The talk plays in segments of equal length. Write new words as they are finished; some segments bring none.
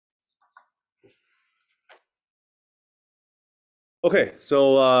Okay,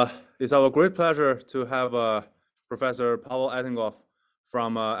 so it's our great pleasure to have Professor Pavel Etingof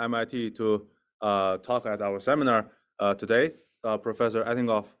from MIT to talk at our seminar today. Professor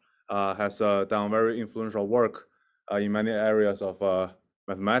Etingof has done very influential work in many areas of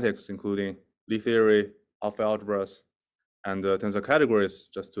mathematics, including Lie theory, alpha algebras, and tensor categories,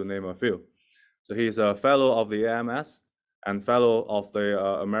 just to name a few. So he is a fellow of the AMS and fellow of the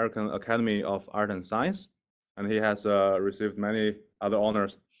American Academy of Art and Science. And he has received many other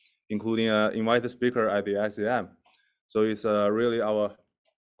honors, including invited speaker at the ICM. So it's really our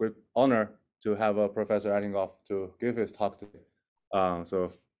great honor to have Professor Etingof to give his talk today.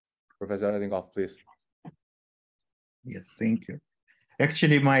 So Professor Etingof, please. Yes, thank you.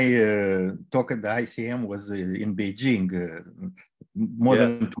 Actually, my talk at the ICM was in Beijing more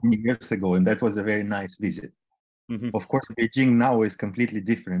than 20 years ago, and that was a very nice visit. Of course, Beijing now is completely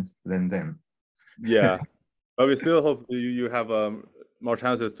different than then. Yeah. But we still hope you have more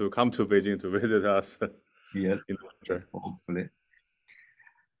chances to come to Beijing to visit us. Yes, hopefully.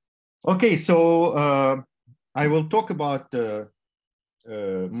 Okay, so I will talk about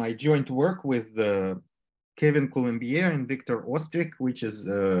my joint work with Kevin Colombier and Victor Ostrich, which is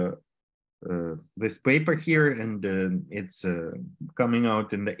this paper here, and it's coming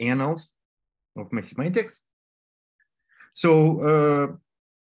out in the Annals of Mathematics. So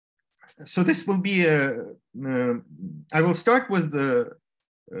so this will be I will start with the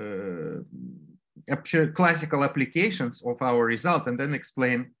classical applications of our result and then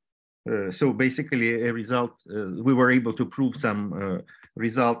explain. So basically a result, we were able to prove some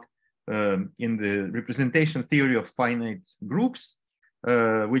result in the representation theory of finite groups,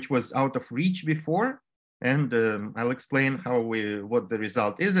 which was out of reach before. And I'll explain what the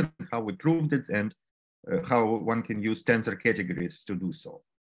result is and how we proved it and how one can use tensor categories to do so.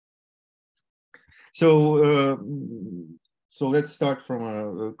 So, so let's start from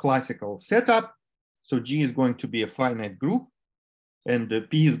a classical setup. So G is going to be a finite group, and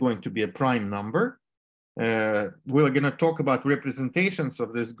P is going to be a prime number. We're going to talk about representations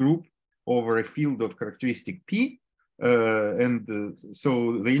of this group over a field of characteristic P. So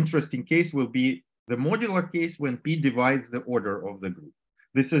the interesting case will be the modular case when P divides the order of the group.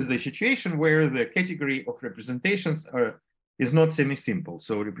 This is the situation where the category of representations is not semi-simple.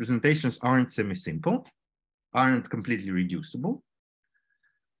 So representations aren't semi-simple, aren't completely reducible.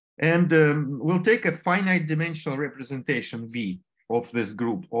 And we'll take a finite dimensional representation V of this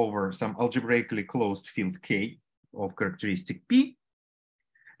group over some algebraically closed field K of characteristic P.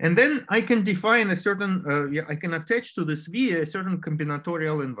 And then I can define a certain, I can attach to this V a certain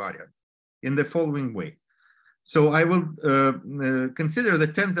combinatorial invariant in the following way. So I will consider the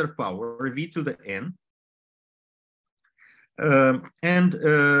tensor power V to the N. And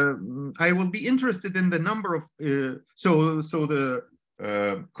I will be interested in the number of, so the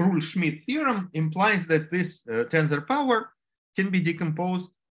Krull-Schmidt theorem implies that this tensor power can be decomposed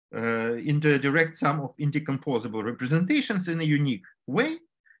into a direct sum of indecomposable representations in a unique way.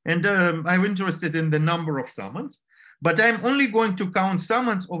 And I'm interested in the number of summands, but I'm only going to count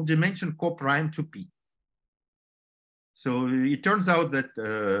summands of dimension coprime to P. So it turns out that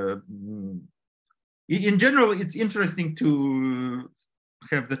in general, it's interesting to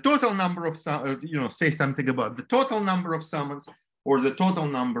have the total number of, say something about the total number of summands or the total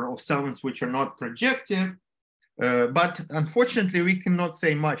number of summands which are not projective. But unfortunately, we cannot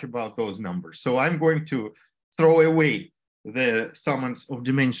say much about those numbers. So I'm going to throw away the summands of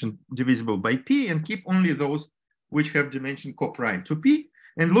dimension divisible by P and keep only those which have dimension coprime to P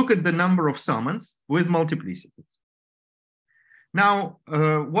and look at the number of summands with multiplicities. Now,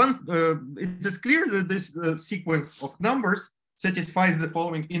 it is clear that this sequence of numbers satisfies the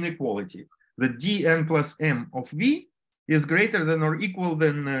following inequality. The dn plus m of V is greater than or equal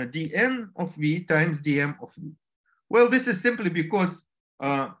than dn of V times dm of V. Well, this is simply because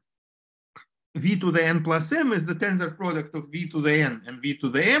V to the n plus m is the tensor product of V to the n and V to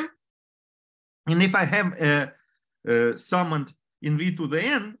the m. And if I have a summand in V to the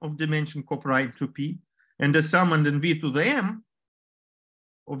n of dimension coprime to P and a summand in V to the m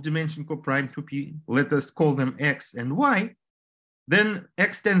of dimension coprime to P, let us call them x and y, then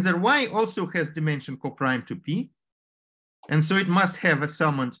x tensor y also has dimension coprime to P. And so it must have a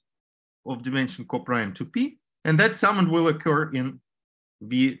summand of dimension coprime to P. And that summand will occur in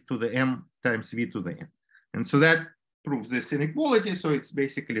V to the m times V to the n. And so that proves this inequality. So it's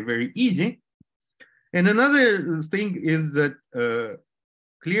basically very easy. And another thing is that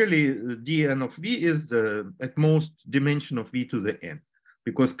clearly dn of V is at most dimension of V to the n,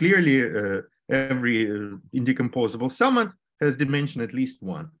 because clearly every indecomposable summand has dimension at least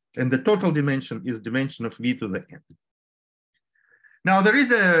one. And the total dimension is dimension of V to the n. Now, there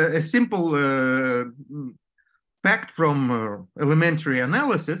is a simple fact from elementary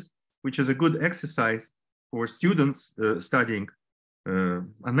analysis, which is a good exercise for students studying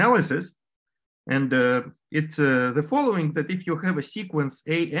analysis. And it's the following, that if you have a sequence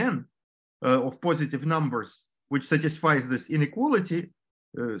AN of positive numbers, which satisfies this inequality,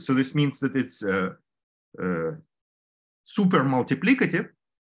 so this means that it's super multiplicative.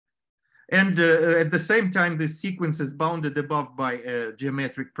 And at the same time, this sequence is bounded above by a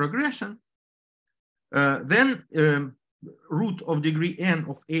geometric progression. Then root of degree n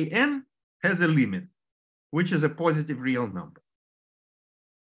of AN has a limit, which is a positive real number.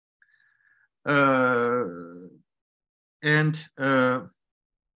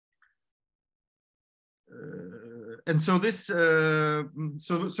 And so this,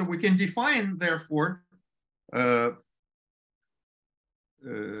 so we can define, therefore,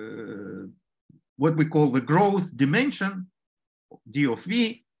 what we call the growth dimension, d of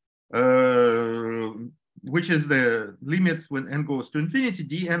v, which is the limit when n goes to infinity,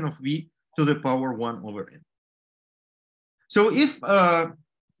 dn of v to the power 1 over n. So if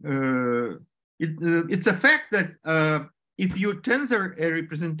it's a fact that if you tensor a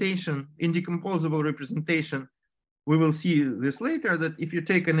representation, indecomposable representation, we will see this later, that if you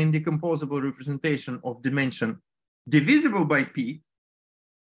take an indecomposable representation of dimension divisible by p,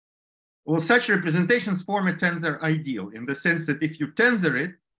 well, such representations form a tensor ideal, in the sense that if you tensor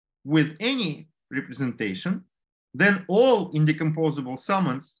it with any representation, then all indecomposable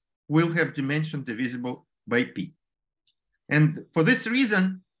summands will have dimension divisible by p. And for this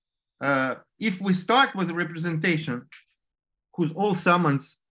reason, if we start with a representation whose all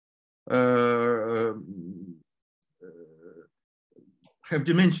summands have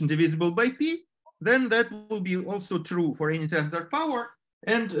dimension divisible by p, then that will be also true for any tensor power.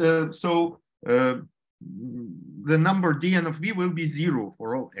 And so the number dn of v will be 0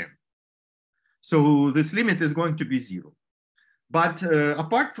 for all n. So this limit is going to be 0. But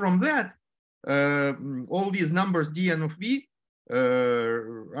apart from that, all these numbers dn of v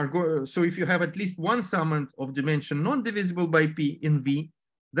so if you have at least one summand of dimension non-divisible by p in v,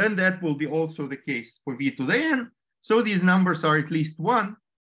 then that will be also the case for v to the n. So these numbers are at least 1,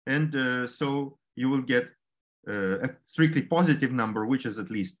 and so you will get a strictly positive number, which is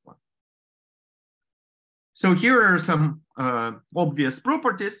at least 1. So here are some obvious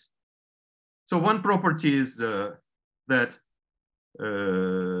properties. So one property is that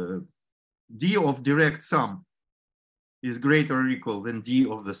d of direct sum is greater or equal than d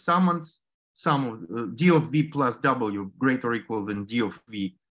of the summands, sum of d of v plus w greater or equal than d of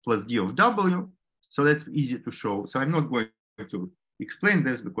v plus d of w. So that's easy to show. So I'm not going to explain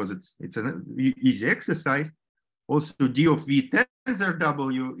this because it's an easy exercise. Also, d of v tensor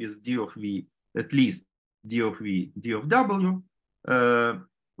w is d of v, at least d of v, d of w.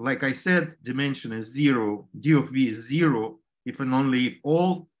 Like I said, dimension is 0, d of v is 0 if and only if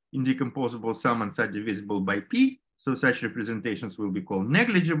all indecomposable summands are divisible by p. So such representations will be called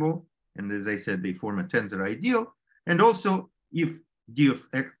negligible. And as I said, they form a tensor ideal. And also, if d of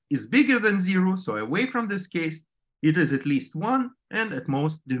x is bigger than 0, so away from this case, it is at least 1 and at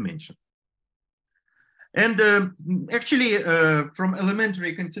most dimension. And actually, from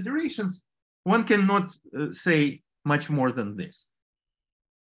elementary considerations, one cannot say much more than this.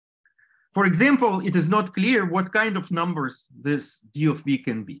 For example, it is not clear what kind of numbers this d of v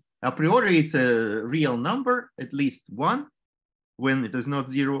can be. A priori, it's a real number, at least 1, when it is not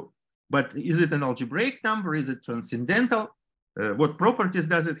 0. But is it an algebraic number? Is it transcendental? What properties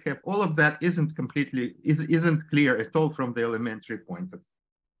does it have? All of that isn't clear at all from the elementary point of view.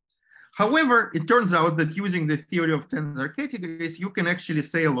 However, it turns out that using the theory of tensor categories, you can actually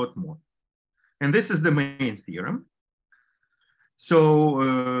say a lot more. And this is the main theorem. So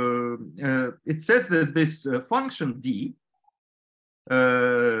it says that this function d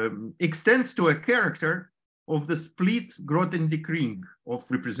extends to a character of the split Grothendieck ring of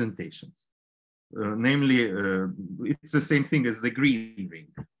representations. Namely, it's the same thing as the green ring.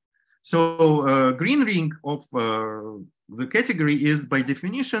 So green ring of the category is by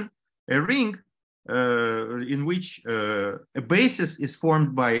definition a ring in which a basis is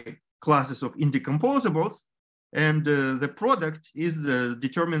formed by classes of indecomposables, and the product is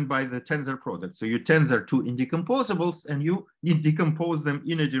determined by the tensor product. So you tensor two indecomposables and you decompose them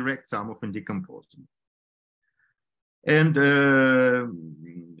in a direct sum of indecomposables. And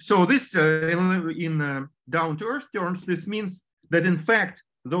so this, in down-to-earth terms, this means that in fact,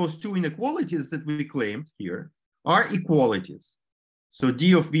 those two inequalities that we claimed here are equalities. So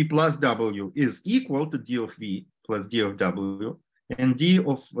d of v plus w is equal to d of v plus d of w, and d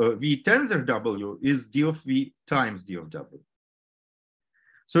of v tensor w is d of v times d of w.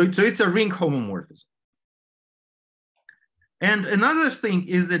 So it's a ring homomorphism. And another thing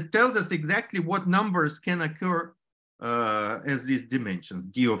is it tells us exactly what numbers can occur as these dimensions,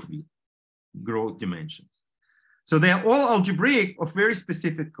 d of v, growth dimensions. So they are all algebraic of very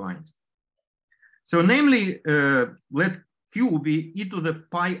specific kind. So namely, let q be e to the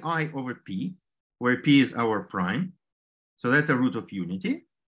pi I over p, where p is our prime. So that's a root of unity.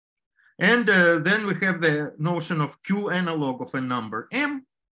 And then we have the notion of q analog of a number m.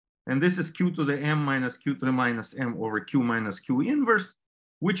 And this is q to the m minus q to the minus m over q minus q inverse,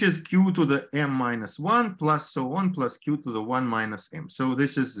 which is q to the m minus 1 plus so on plus q to the 1 minus m. So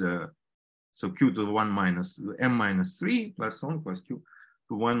this is so q to the 1 minus m minus 3 plus so on plus q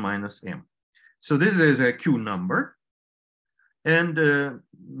to 1 minus m. So this is a q number. And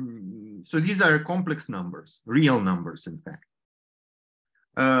so these are complex numbers, real numbers, in fact.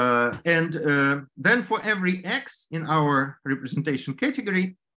 Then for every x in our representation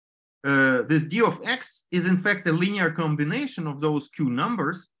category, this d of x is in fact a linear combination of those q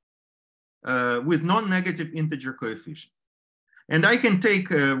numbers with non-negative integer coefficient. And I can take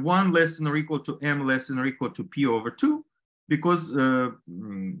 1 less than or equal to m less than or equal to p over 2 because the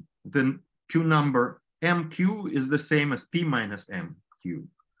q number mq is the same as p minus mq.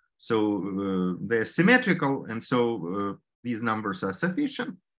 So they're symmetrical, and so these numbers are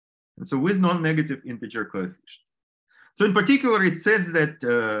sufficient. And so with non-negative integer coefficient. So in particular, it says that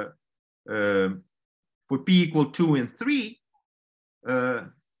for p equal 2 and 3,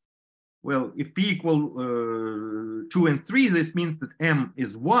 well, if p equal 2 and 3, this means that m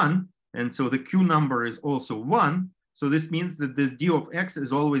is 1, and so the q number is also 1. So this means that this d of x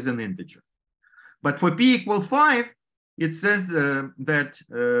is always an integer. But for p equal 5, it says that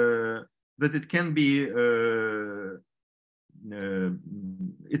it can be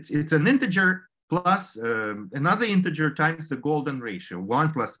it's an integer plus another integer times the golden ratio,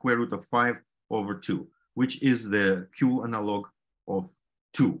 1 plus square root of 5 over 2, which is the q analog of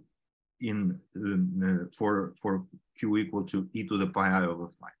 2 in for q equal to e to the pi I over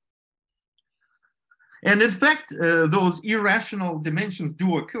 5. And in fact, those irrational dimensions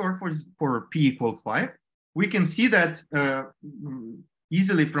do occur for p equal 5. We can see that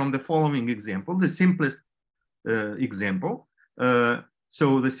easily from the following example, the simplest example.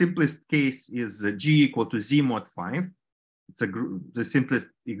 So the simplest case is g equal to z mod 5. It's a group, the simplest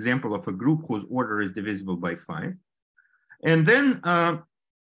example of a group whose order is divisible by 5. And then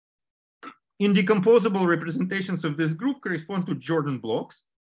indecomposable representations of this group correspond to Jordan blocks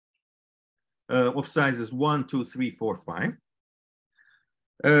of sizes 1, 2, 3, 4, 5.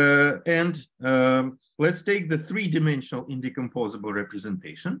 Let's take the three-dimensional indecomposable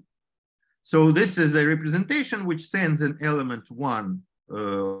representation. So this is a representation which sends an element 1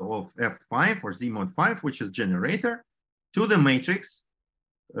 of F5 or Z mod 5, which is generator, to the matrix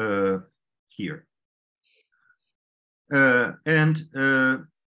here. And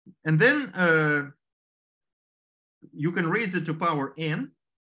then you can raise it to power n.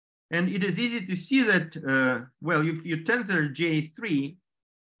 And it is easy to see that, well, if you tensor J3,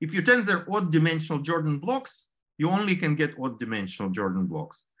 if you tensor odd dimensional Jordan blocks, you only can get odd dimensional Jordan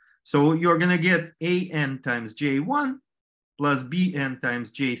blocks. So you're going to get an times J1 plus bn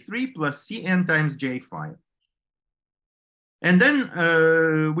times J3 plus cn times J5. And then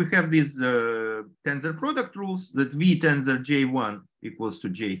we have these tensor product rules that V tensor J1 equals to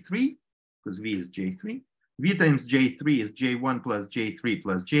J3, because V is J3. V times J3 is J1 plus J3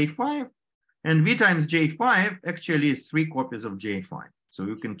 plus J5. And V times J5 actually is 3 copies of J5. So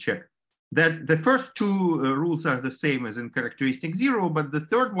you can check that the first two rules are the same as in characteristic 0, but the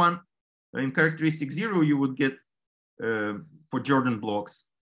third one, in characteristic 0, you would get, for Jordan blocks,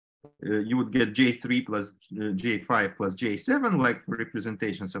 you would get J3 plus J5 plus J7, like for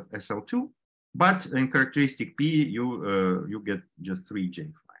representations of SL2. But in characteristic P, you get just 3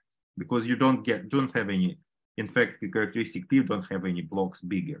 J5 because you don't have any. In fact, the characteristic P don't have any blocks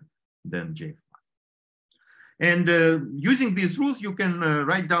bigger than J5. And using these rules, you can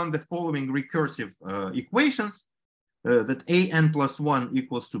write down the following recursive equations that an plus 1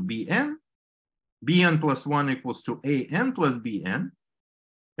 equals to bn, bn plus 1 equals to an plus bn.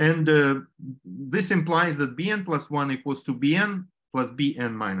 And this implies that bn plus 1 equals to bn plus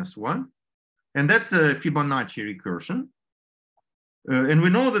bn minus 1. And that's a Fibonacci recursion. And we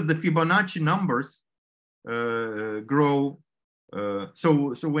know that the Fibonacci numbers grow.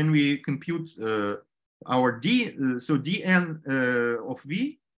 So when we compute our d, so dn of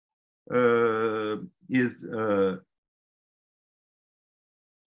v is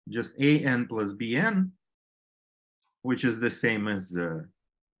just an plus bn, which is the same as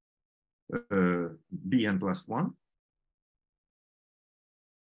bn plus 1.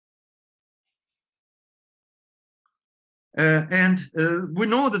 We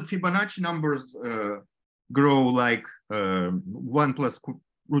know that Fibonacci numbers grow like 1 plus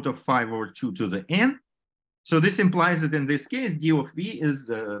root of 5 over 2 to the n. So this implies that in this case, d of v is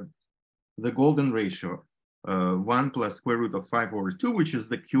the golden ratio, 1 plus square root of 5 over 2, which is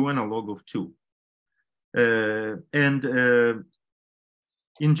the q analog of 2.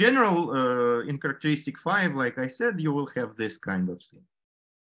 In general, in characteristic 5, like I said, you will have this kind of thing.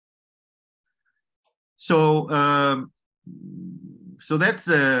 So, so that's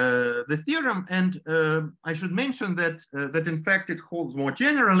the theorem, and I should mention that that in fact it holds more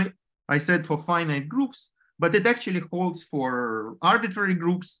generally. I said for finite groups, but it actually holds for arbitrary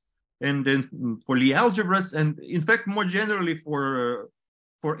groups and then for Lie algebras, and in fact more generally for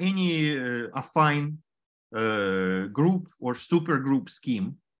any affine group or supergroup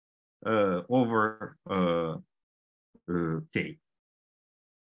scheme over K.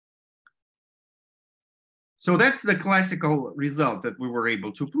 So that's the classical result that we were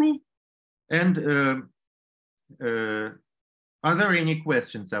able to prove. And are there any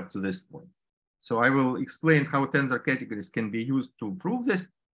questions up to this point? So I will explain how tensor categories can be used to prove this.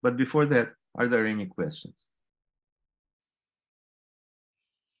 But before that, are there any questions?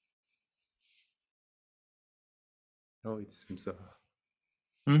 No, it seems so.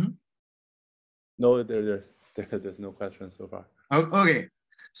 Mm-hmm. No, there's no question so far. Okay,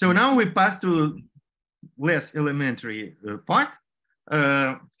 so now we pass to less elementary part.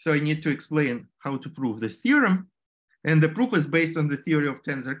 So I need to explain how to prove this theorem. And the proof is based on the theory of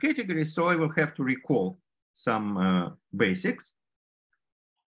tensor categories. So I will have to recall some basics.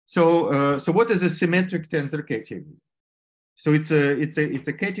 So what is a symmetric tensor category? So it's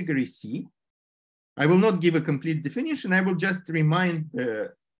a category C. I will not give a complete definition. I will just remind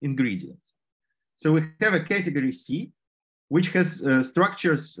the ingredients. So we have a category C, which has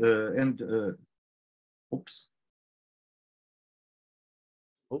structures and oops.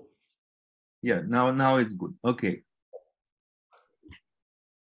 Oh, yeah. Now it's good. Okay.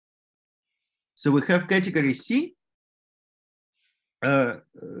 So we have category C,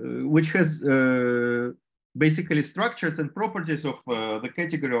 which has basically structures and properties of the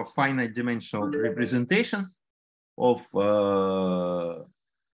category of finite dimensional representations of a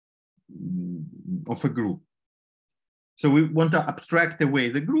group. So we want to abstract away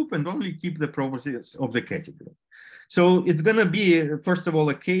the group and only keep the properties of the category. So it's going to be, first of all,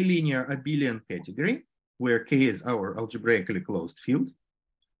 a K-linear abelian category, where K is our algebraically closed field.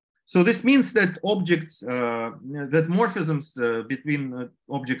 So this means that objects, that morphisms between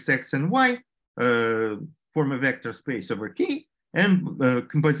objects X and Y form a vector space over K, and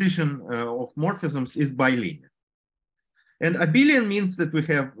composition of morphisms is bilinear. And abelian means that we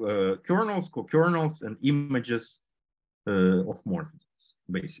have kernels, co-kernels, and images of morphisms,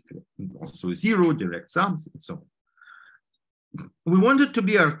 basically. And also zero, direct sums, and so on. We want it to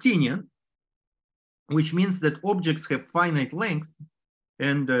be Artinian, which means that objects have finite length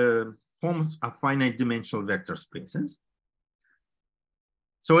and forms are finite dimensional vector spaces.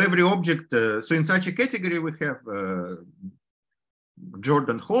 So every object, so in such a category, we have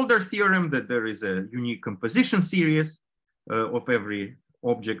Jordan-Holder theorem that there is a unique composition series of every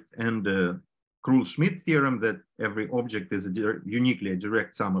object, and Krull-Schmidt theorem that every object is uniquely a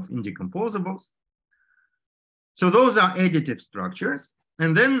direct sum of indecomposables. So those are additive structures.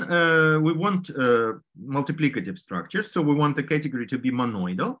 And then we want multiplicative structures. So we want the category to be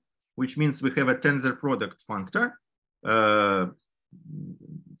monoidal, which means we have a tensor product functor.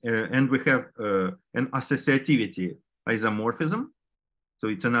 And we have an associativity isomorphism. So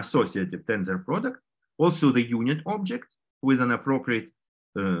it's an associative tensor product. Also the unit object with an appropriate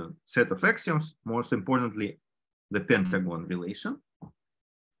set of axioms, most importantly, the pentagon relation.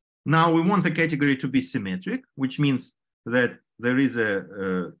 Now we want the category to be symmetric, which means that there is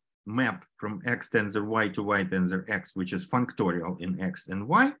a map from X tensor Y to Y tensor X, which is functorial in X and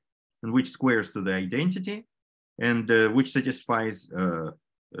Y, and which squares to the identity, and which satisfies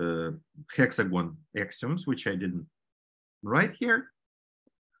hexagon axioms, which I didn't write here.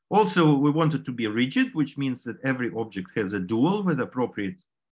 Also, we want it to be rigid, which means that every object has a dual with appropriate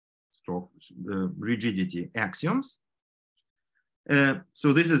rigidity axioms.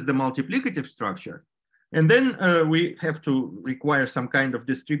 So this is the multiplicative structure. And then we have to require some kind of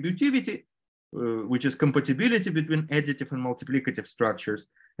distributivity, which is compatibility between additive and multiplicative structures.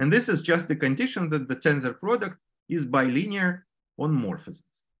 And this is just a condition that the tensor product is bilinear on morphisms.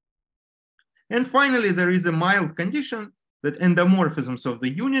 And finally, there is a mild condition that endomorphisms of the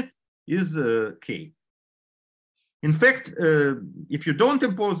unit is K. In fact, if you don't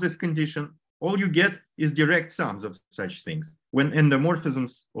impose this condition, all you get is direct sums of such things, when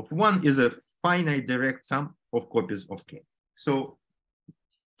endomorphisms of one is a finite direct sum of copies of K. So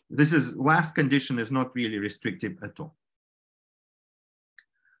this is last condition is not really restrictive at all.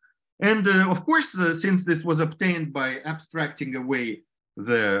 And of course, since this was obtained by abstracting away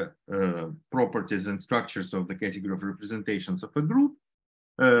the properties and structures of the category of representations of a group,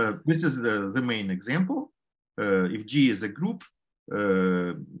 this is the main example. If G is a group,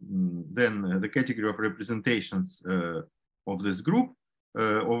 then the category of representations of this group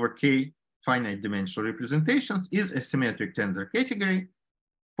over K finite dimensional representations is a symmetric tensor category.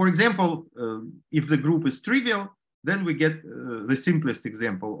 For example, if the group is trivial, then we get the simplest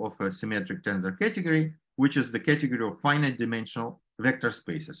example of a symmetric tensor category, which is the category of finite dimensional vector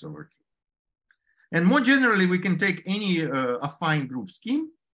spaces over K. And more generally, we can take any affine group scheme,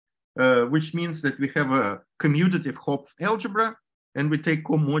 which means that we have a commutative Hopf algebra, and we take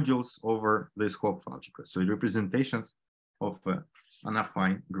comodules over this Hopf algebra, so representations of an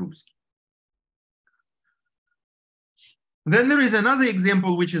affine group scheme. Then there is another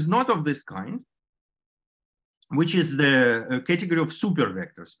example which is not of this kind, which is the category of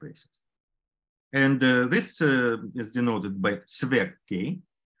supervector spaces. And this is denoted by SVEC K.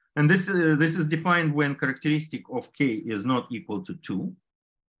 And this is defined when characteristic of K is not equal to 2.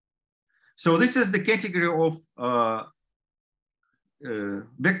 So this is the category of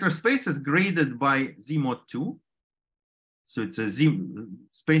vector spaces graded by Z mod 2. So it's a Z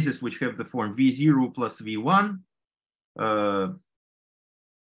spaces which have the form V0 plus V1.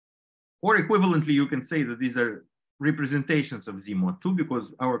 Or equivalently, you can say that these are representations of Z mod 2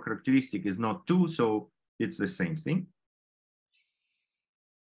 because our characteristic is not 2, so it's the same thing.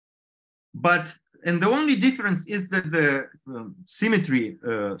 But, and the only difference is that the symmetry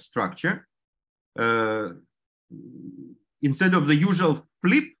structure, instead of the usual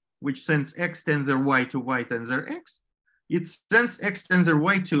flip, which sends X tensor Y to Y tensor X, it sends X tensor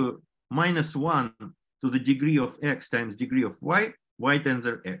Y to -1 to the degree of X times degree of Y, Y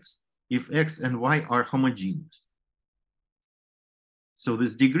tensor X, if X and Y are homogeneous. So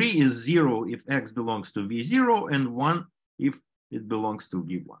this degree is 0 if X belongs to V0 and 1 if it belongs to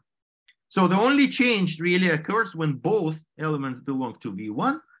V1. So the only change really occurs when both elements belong to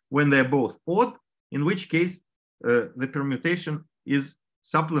V1, when they're both odd, in which case the permutation is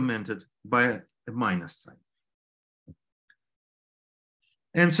supplemented by a minus sign.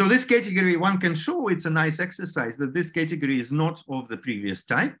 And so this category, one can show, it's a nice exercise, that this category is not of the previous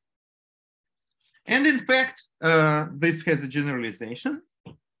type. And in fact, this has a generalization.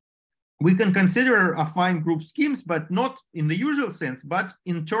 We can consider affine group schemes, but not in the usual sense, but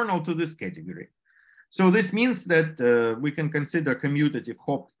internal to this category. So this means that we can consider commutative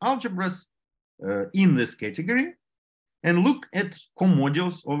Hopf algebras in this category and look at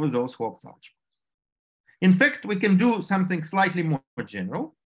comodules over those Hopf algebras. In fact, we can do something slightly more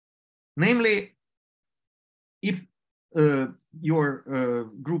general, namely, if your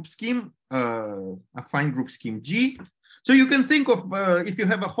group scheme, affine group scheme G, so you can think of, if you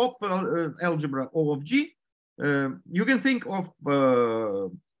have a Hopf algebra O of G, you can think of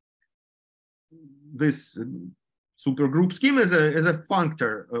this supergroup scheme as a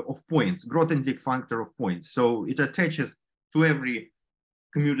functor of points, Grothendieck functor of points. So it attaches to every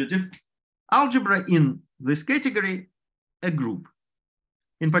commutative algebra in this category a group.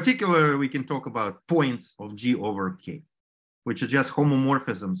 In particular, we can talk about points of G over K, which are just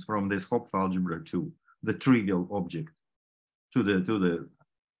homomorphisms from this Hopf algebra to the trivial object, to the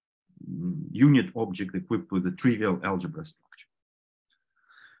unit object equipped with the trivial algebra structure.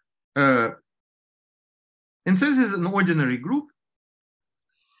 And so this is an ordinary group.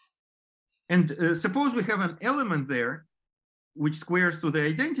 And suppose we have an element there which squares to the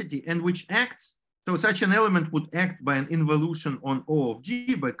identity and which acts, so such an element would act by an involution on O of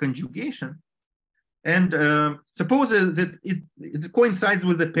G by conjugation. And suppose that it coincides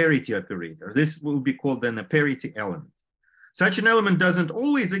with the parity operator. This will be called then a parity element. Such an element doesn't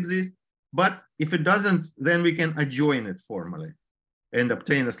always exist, but if it doesn't, then we can adjoin it formally and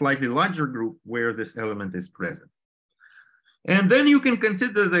obtain a slightly larger group where this element is present. And then you can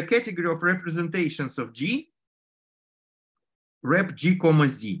consider the category of representations of G, rep G comma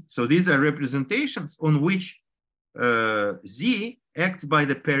Z. So these are representations on which Z acts by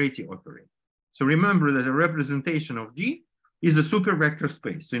the parity operator. So remember that a representation of G is a supervector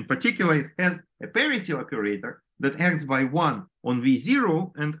space. So in particular, it has a parity operator that acts by 1 on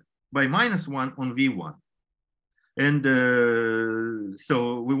V0 and by -1 on V1. And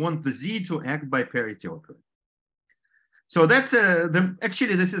so we want the Z to act by parity operator. So that's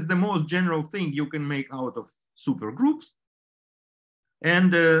actually, this is the most general thing you can make out of supergroups.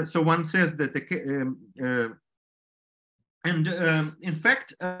 And so one says that in fact,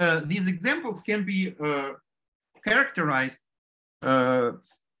 these examples can be characterized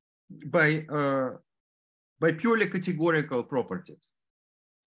by purely categorical properties.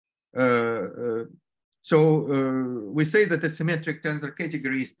 So we say that a symmetric tensor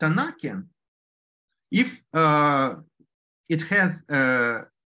category is Tanakian if it has a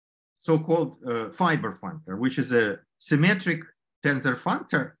so-called fiber functor, which is a symmetric tensor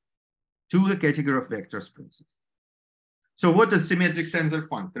functor to the category of vector spaces. So what is symmetric tensor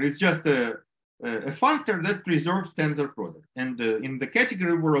functor? It's just a functor that preserves tensor product. And in the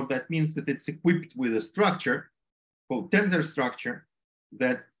category world, that means that it's equipped with a structure called tensor structure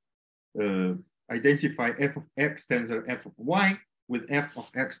that identify f of x tensor f of y with f of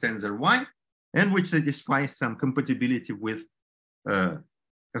x tensor y, and which satisfies some compatibility with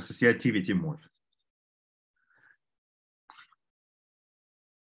associativity morphism.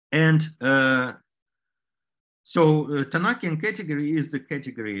 And so Tanakian category is the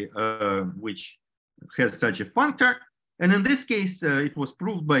category which has such a functor. And in this case, it was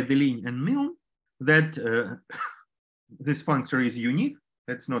proved by Deligne and Milne that this functor is unique.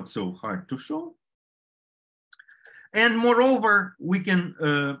 That's not so hard to show. And moreover, we can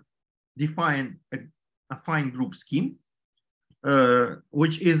define a affine group scheme,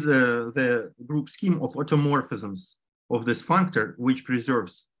 which is the group scheme of automorphisms of this functor, which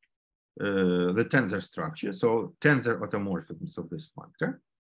preserves the tensor structure. So tensor automorphisms of this functor.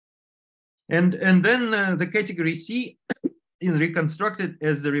 And then the category C is reconstructed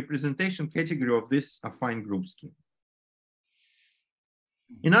as the representation category of this affine group scheme.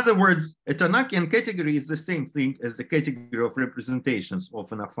 In other words, a Tanakian category is the same thing as the category of representations of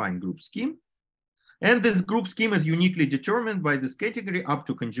an affine group scheme. And this group scheme is uniquely determined by this category up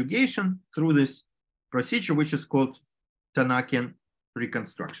to conjugation through this procedure, which is called Tanakian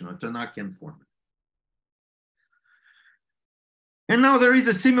reconstruction or Tanakian formula. And now there is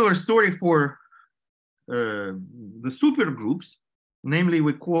a similar story for the supergroups. Namely,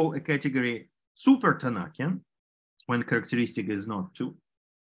 we call a category super Tanakian when characteristic is not 2.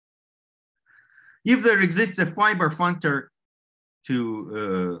 If there exists a fiber functor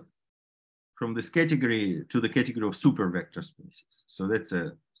to from this category to the category of super vector spaces, so that's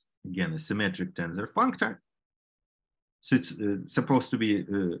again a symmetric tensor functor. So it's supposed to be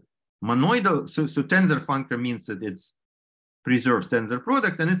monoidal. So tensor functor means that it's preserves tensor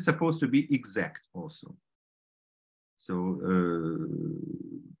product, and it's supposed to be exact also. So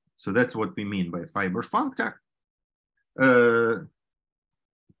so that's what we mean by fiber functor.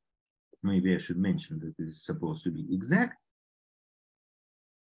 Maybe I should mention that it is supposed to be exact.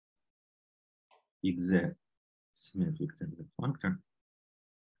 Exact symmetric tensor functor.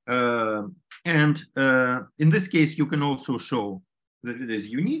 And in this case, you can also show that it is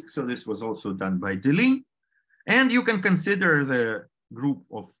unique. So this was also done by Deligne. And you can consider the group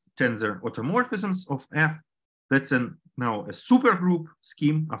of tensor automorphisms of F. That's now a supergroup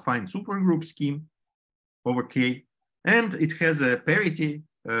scheme, a affine supergroup scheme over K. And it has a parity.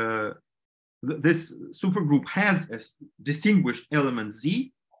 This supergroup has a distinguished element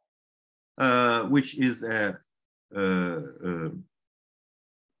Z, which is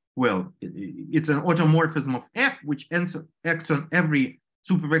well, it's an automorphism of F, which acts on every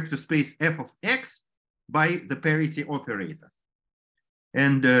supervector space F of X by the parity operator.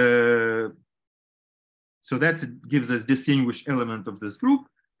 And so that gives us distinguished element of this group.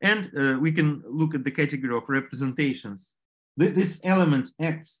 And we can look at the category of representations. This element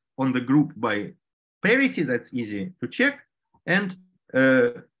acts on the group by parity. That's easy to check. And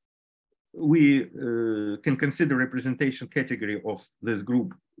we can consider representation category of this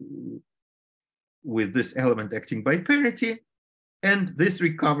group with this element acting by parity. And this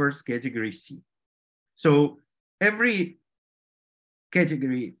recovers category C. So every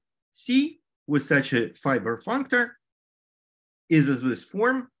category C with such a fiber functor is of this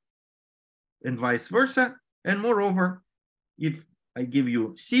form and vice versa. And moreover, if I give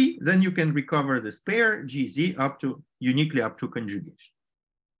you C, then you can recover this pair GZ uniquely up to conjugation.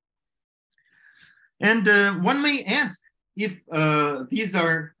 And one may ask if these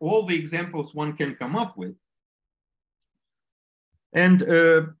are all the examples one can come up with. And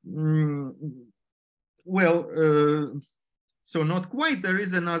so not quite. There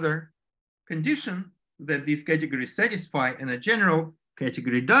is another condition that these categories satisfy and a general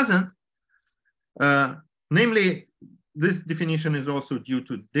category doesn't. Namely, this definition is also due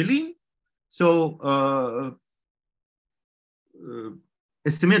to Deligne. So a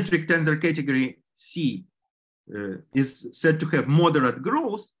symmetric tensor category C is said to have moderate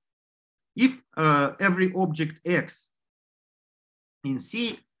growth if every object X in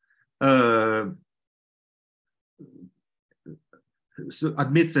C so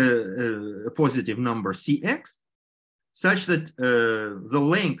admits a positive number Cx, such that the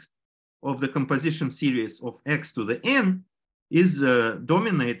length of the composition series of x to the n is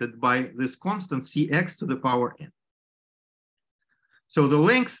dominated by this constant cx to the power n. So the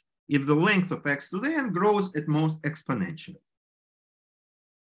length, if the length of x to the n grows at most exponentially.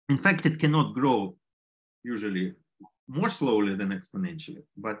 In fact, it cannot grow usually more slowly than exponentially,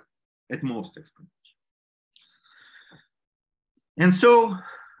 but at most exponentially. And so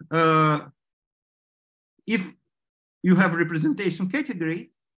if you have representation category,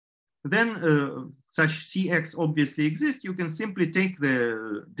 then such Cx obviously exists. You can simply take the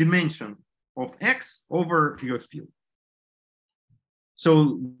dimension of X over your field. So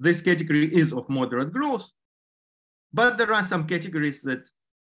this category is of moderate growth, but there are some categories that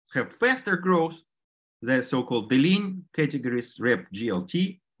have faster growth, the so-called Deligne categories, rep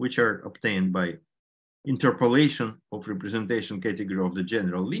GLT, which are obtained by interpolation of representation category of the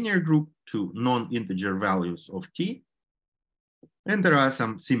general linear group to non-integer values of T. And there are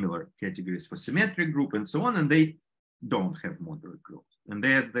some similar categories for symmetric group and so on, and they don't have moderate growth, and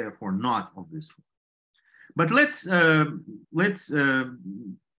they are therefore not of this form. But let's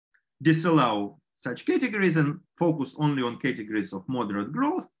disallow such categories and focus only on categories of moderate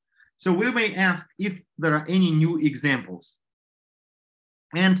growth. So we may ask if there are any new examples.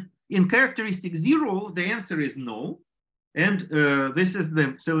 And in characteristic 0, the answer is no. And this is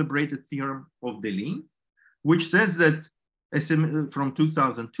the celebrated theorem of Deligne, which says that from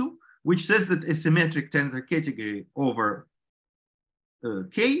 2002, which says that a symmetric tensor category over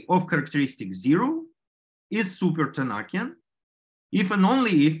K of characteristic 0 is super-Tannakian if and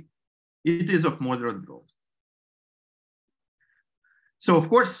only if it is of moderate growth. So of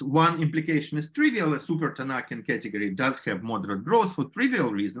course, one implication is trivial. A super-Tannakian category does have moderate growth for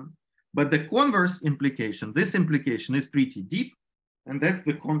trivial reasons, but the converse implication, this implication is pretty deep, and that's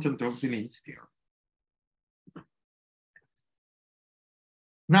the content of Deligne's theorem.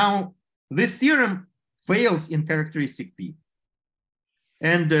 Now, this theorem fails in characteristic P.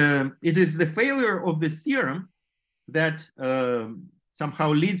 And it is the failure of this theorem that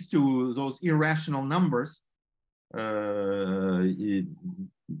somehow leads to those irrational numbers, d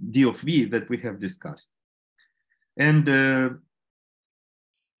of v, that we have discussed. And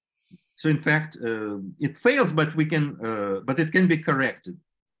so in fact, it fails, but we can, but it can be corrected.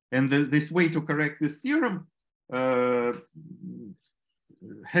 And this way to correct this theorem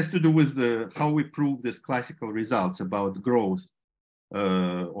has to do with how we prove these classical results about growth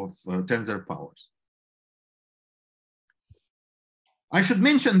of tensor powers. I should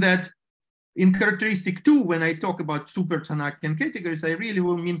mention that in characteristic 2, when I talk about super-Tannakian categories, I really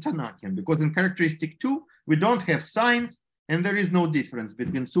will mean Tannakian, because in characteristic 2, we don't have signs, and there is no difference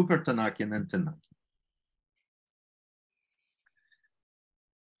between super-Tannakian and Tannakian.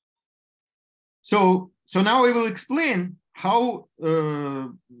 So now I will explain how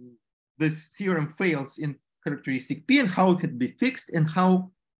this theorem fails in characteristic P and how it can be fixed and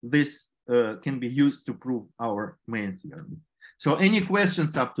how this can be used to prove our main theorem. So any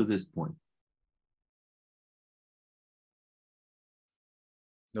questions up to this point?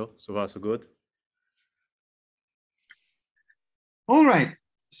 No, so far so good. All right.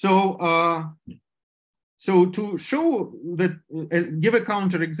 So so to show that, give a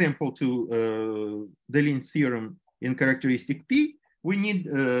counterexample to Deligne's theorem in characteristic P, we need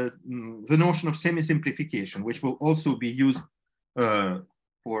the notion of semi-simplification, which will also be used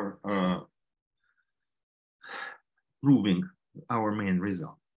for proving our main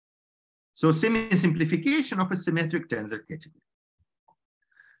result. So semi-simplification of a symmetric tensor category.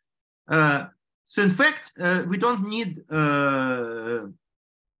 So in fact, we don't need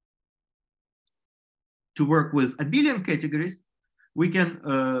to work with abelian categories. We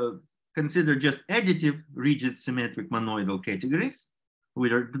can consider just additive rigid symmetric monoidal categories. We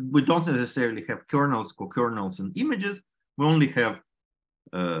don't necessarily have kernels, co-kernels, and images. We only have,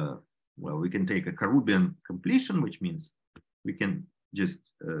 well, we can take a Karoubian completion, which means we can just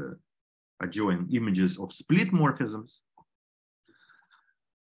adjoin images of split morphisms.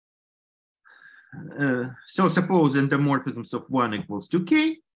 So suppose endomorphisms of 1 equals to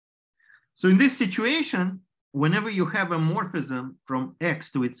k. So in this situation, whenever you have a morphism from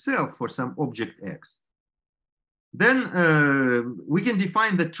x to itself for some object x, then we can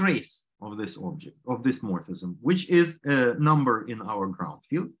define the trace of this object, of this morphism, which is a number in our ground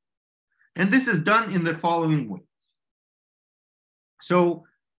field. And this is done in the following way. So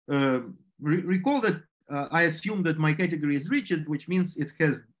recall that I assume that my category is rigid, which means it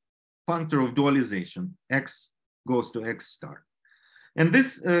has functor of dualization, x goes to x star. And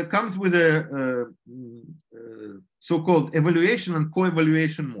this comes with a so-called evaluation and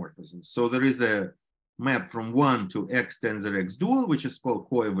co-evaluation morphisms. So there is a map from 1 to x tensor x dual, which is called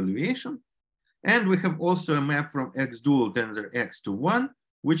co-evaluation. And we have also a map from x dual tensor x to 1,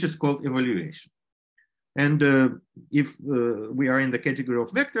 which is called evaluation. And if we are in the category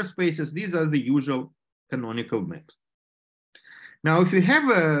of vector spaces, these are the usual canonical maps. Now, if you have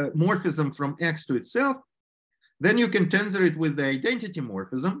a morphism from x to itself, then you can tensor it with the identity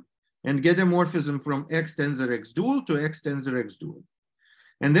morphism and get a morphism from x tensor x dual to x tensor x dual.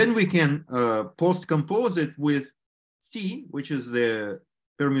 And then we can post-compose it with C, which is the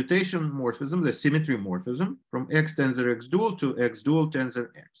permutation morphism, the symmetry morphism, from x tensor x dual to x dual tensor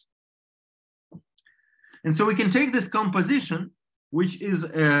x. And so we can take this composition, which is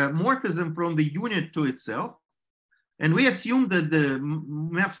a morphism from the unit to itself, and we assume that the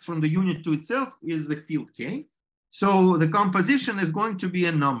maps from the unit to itself is the field K. So the composition is going to be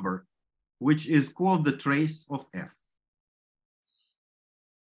a number, which is called the trace of F.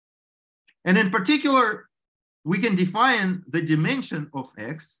 And in particular, we can define the dimension of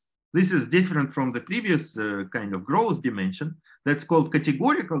X. This is different from the previous kind of growth dimension. That's called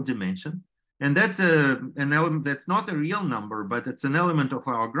categorical dimension. And that's an element that's not a real number, but it's an element of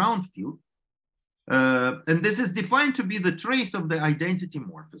our ground field. And this is defined to be the trace of the identity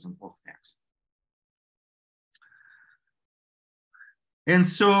morphism of X. And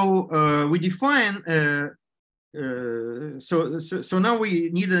so we define, so now we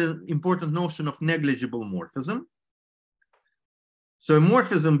need an important notion of negligible morphism. So a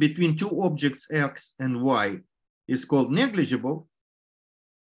morphism between two objects X and Y is called negligible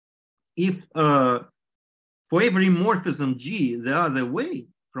if for every morphism G the other way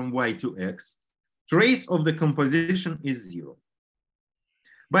from Y to X, trace of the composition is 0.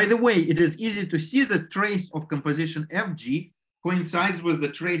 By the way, it is easy to see that trace of composition FG coincides with the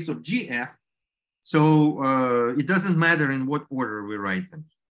trace of GF, so it doesn't matter in what order we write them.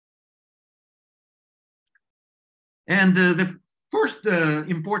 And the first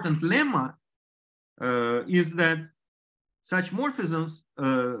important lemma is that such morphisms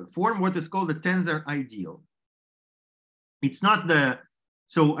form what is called a tensor ideal. It's not the,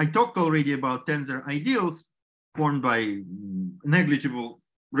 so I talked already about tensor ideals formed by negligible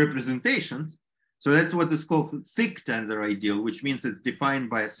representations. So that's what is called thick tensor ideal, which means it's defined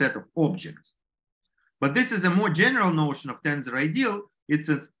by a set of objects. But this is a more general notion of tensor ideal. It's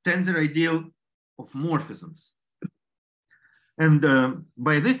a tensor ideal of morphisms. And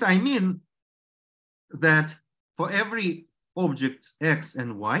by this, I mean that for every object X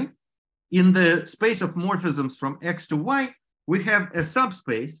and Y, in the space of morphisms from X to Y, we have a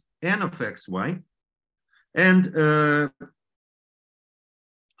subspace N of X, Y. And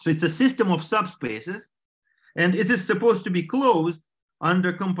so it's a system of subspaces, and it is supposed to be closed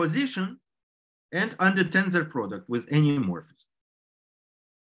under composition and under tensor product with any morphism.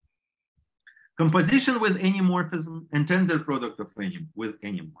 Composition with any morphism and tensor product of any with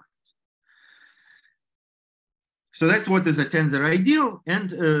any morphism. So that's what is a tensor ideal. And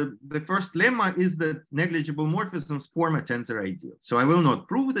the first lemma is that negligible morphisms form a tensor ideal. So I will not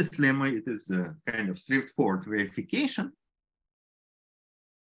prove this lemma. It is a kind of straightforward verification.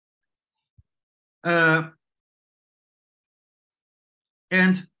 And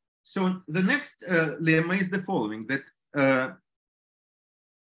so the next lemma is the following, that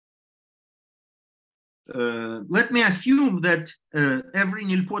let me assume that every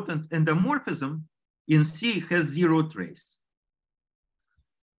nilpotent endomorphism in C has 0 trace.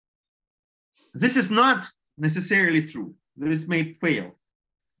 This is not necessarily true. This may fail,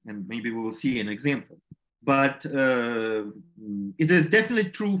 and maybe we will see an example. But it is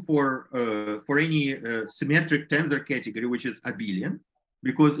definitely true for any symmetric tensor category, which is abelian,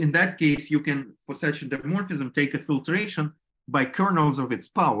 because in that case, you can, for such endomorphism, take a filtration by kernels of its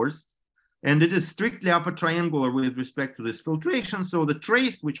powers, and it is strictly upper triangular with respect to this filtration. So the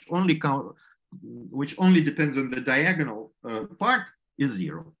trace, which only depends on the diagonal part, is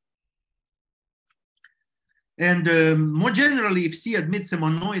 0. And more generally, if C admits a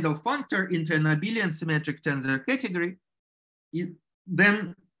monoidal functor into an abelian symmetric tensor category,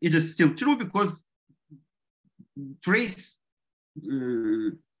 then it is still true because trace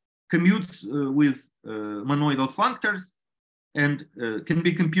commutes with monoidal functors and can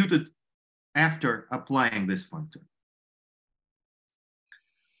be computed after applying this functor.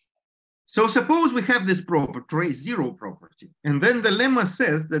 So suppose we have this proper trace 0 property, and then the lemma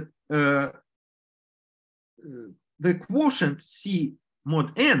says that the quotient C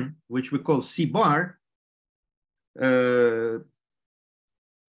mod n, which we call C bar,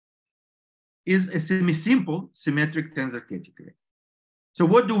 is a semi-simple symmetric tensor category. So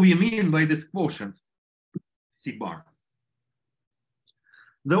what do we mean by this quotient C bar?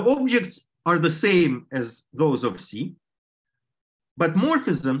 The objects are the same as those of C, but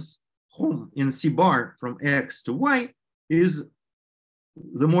morphisms home in C bar from X to Y is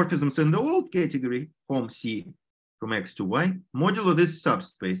the morphisms in the old category home C from X to Y modulo this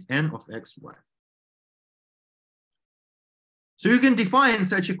subspace N of X, Y. So you can define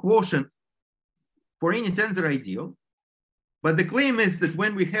such a quotient for any tensor ideal, but the claim is that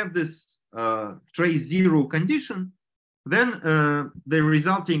when we have this trace zero condition, then the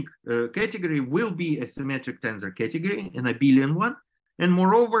resulting category will be a symmetric tensor category, an abelian one, and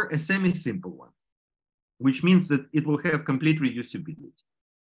moreover, a semi-simple one, which means that it will have complete reducibility.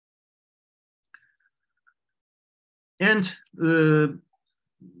 And the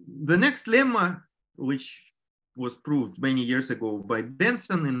next lemma, which was proved many years ago by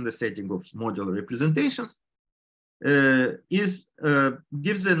Benson in the setting of modular representations,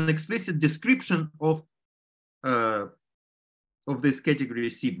 gives an explicit description of this category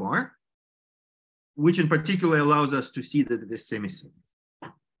C bar, which in particular allows us to see that it is semi-simple.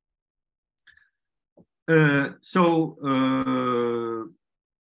 So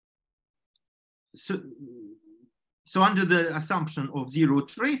under the assumption of zero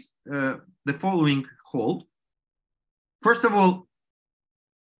trace, the following hold. First of all,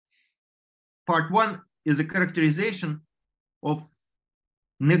 part one is a characterization of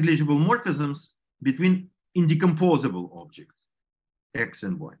negligible morphisms between indecomposable objects, X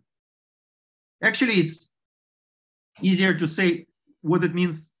and Y. Actually, it's easier to say what it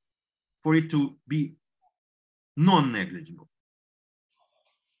means for it to be non-negligible.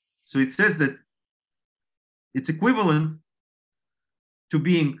 So it says that it's equivalent to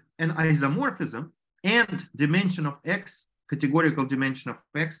being an isomorphism and dimension of X, categorical dimension of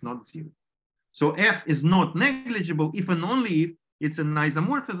X, not zero. So F is not negligible if and only if it's an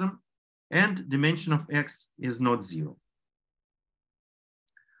isomorphism and dimension of X is not zero.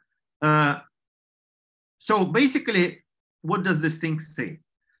 So basically, what does this thing say?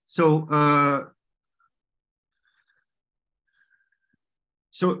 So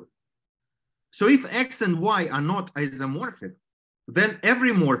if X and Y are not isomorphic, then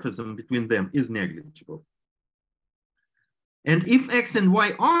every morphism between them is negligible. And if X and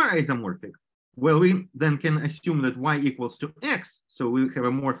Y are isomorphic, well, we then can assume that Y equals to X. So we have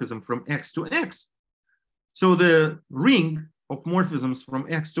a morphism from X to X. So the ring of morphisms from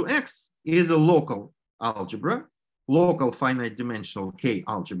X to X is a local algebra, local finite dimensional K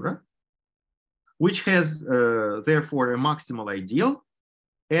algebra, which has therefore a maximal ideal,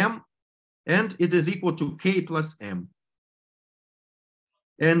 M, and it is equal to K plus M.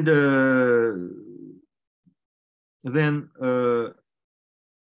 And then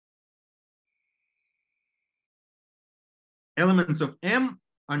elements of M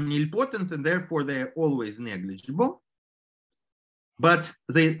are nilpotent and therefore they are always negligible. But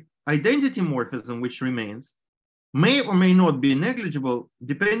the identity morphism which remains may or may not be negligible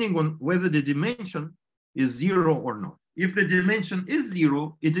depending on whether the dimension is zero or not. If the dimension is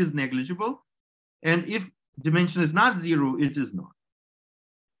zero, it is negligible. And if dimension is not zero, it is not.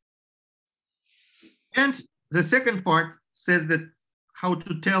 And the second part says that how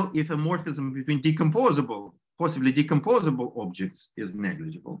to tell if a morphism between decomposable, possibly decomposable objects is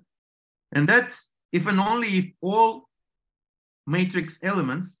negligible. And that's if and only if all matrix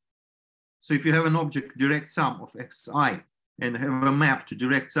elements, so if you have an object direct sum of xi and have a map to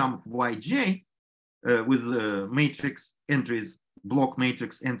direct sum of yj with the matrix entries, block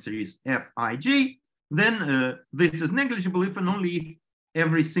matrix entries fij, then this is negligible if and only if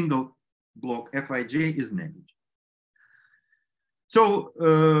every single block fij is negligible. So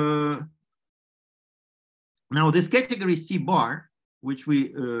now this category C bar, which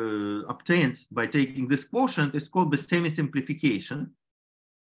we obtained by taking this quotient, is called the semi-simplification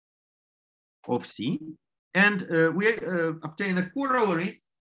of C. And we obtain a corollary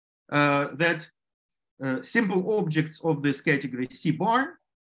that simple objects of this category C bar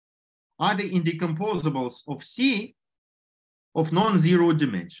are the indecomposables of C of non-zero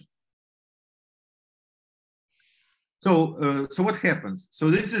dimension. So, so what happens? So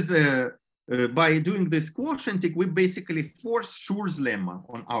this is by doing this quotienting, we basically force Schur's lemma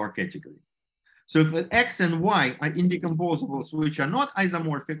on our category. So if X and Y are indecomposables which are not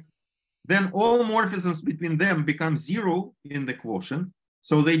isomorphic, then all morphisms between them become zero in the quotient,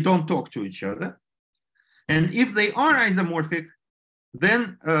 so they don't talk to each other. And if they are isomorphic,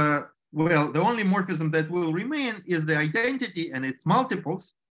 then, well, the only morphism that will remain is the identity and its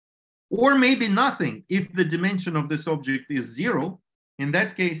multiples, or maybe nothing if the dimension of this object is zero. In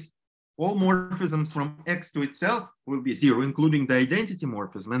that case, all morphisms from X to itself will be zero, including the identity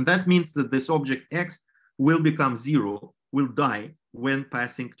morphism. And that means that this object X will become zero, will die when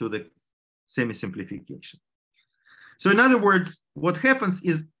passing to the semi-simplification. So in other words, what happens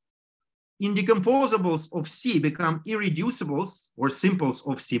is indecomposables of C become irreducibles or simples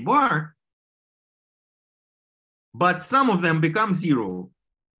of C bar, but some of them become zero,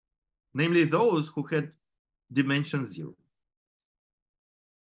 namely those who had dimension 0.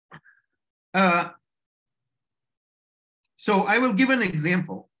 So I will give an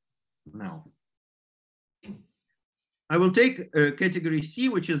example now. I will take category C,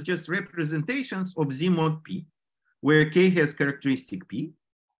 which is just representations of Z mod P, where K has characteristic P.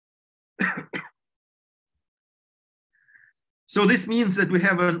 So this means that we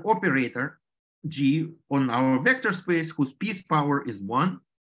have an operator G on our vector space whose P's power is 1.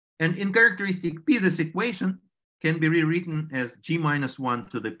 And in characteristic P, this equation can be rewritten as G minus 1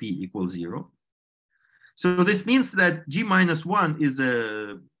 to the P equals 0. So this means that G minus 1 is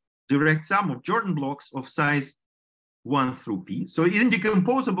a direct sum of Jordan blocks of size 1 through P. So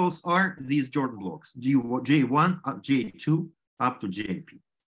indecomposables are these Jordan blocks, J1, J2, up to JP.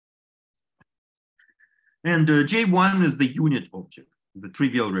 And J1 is the unit object, the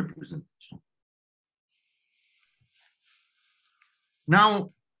trivial representation.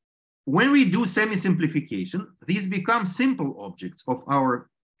 Now, when we do semi-simplification, these become simple objects of our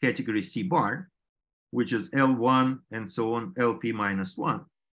category C bar, which is L1 and so on, LP minus 1.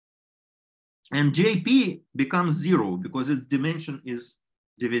 And JP becomes 0 because its dimension is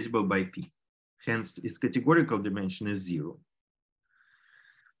divisible by P. Hence, its categorical dimension is 0.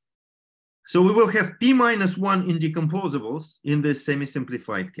 So we will have P minus 1 indecomposables in this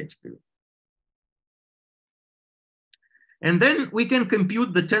semi-simplified category. And then we can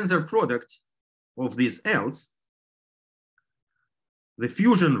compute the tensor product of these L's, the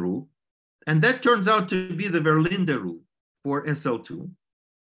fusion rule, and that turns out to be the Verlinde rule for SL2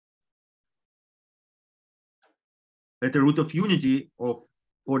 at a root of unity of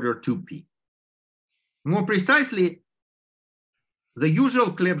order 2p. More precisely, the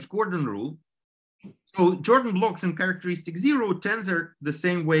usual Klebsch-Gordon rule. So Jordan blocks in characteristic 0 tensor the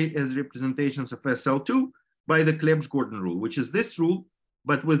same way as representations of SL2 by the Klebsch-Gordon rule, which is this rule,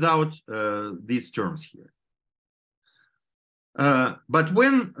 but without these terms here. But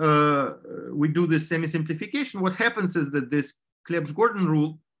when we do this semi-simplification, what happens is that this Klebsch-Gordon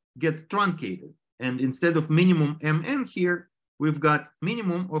rule gets truncated. And instead of minimum mn here, we've got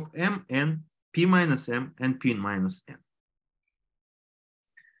minimum of mn, p minus m, and p minus n.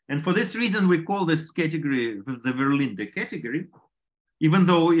 And for this reason, we call this category the Verlinde category, even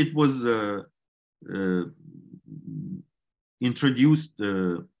though it was introduced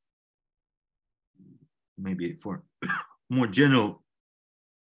maybe for more general,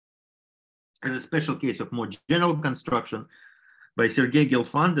 as a special case of more general construction by Sergei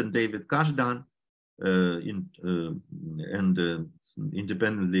Gelfand and David Kashdan, and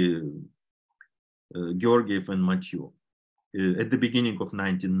independently Georgiev and Mathieu at the beginning of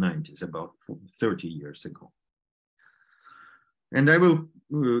 1990s, about 30 years ago. And I will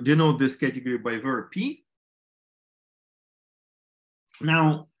denote this category by ver P.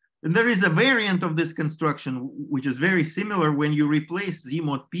 Now, there is a variant of this construction which is very similar when you replace Z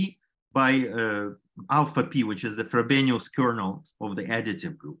mod P by alpha P, which is the Frobenius kernel of the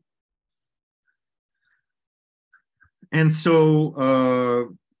additive group. And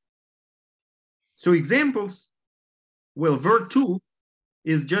so, so examples, well, ver2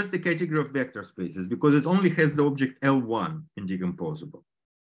 is just the category of vector spaces because it only has the object L1 indecomposable.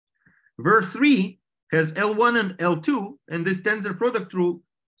 ver3 has L1 and L2, and this tensor product rule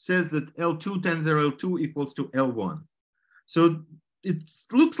says that L2 tensor L2 equals to L1. So it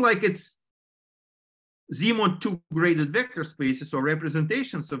looks like it's Z mod 2 graded vector spaces or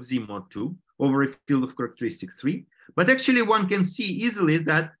representations of Z mod 2 over a field of characteristic 3. But actually one can see easily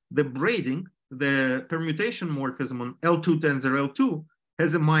that the braiding, the permutation morphism on L2 tensor L2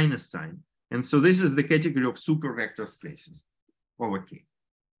 has a minus sign. And so this is the category of super vector spaces over K.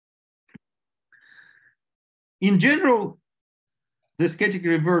 In general, this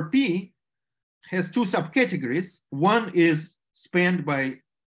category ver P has two subcategories. One is spanned by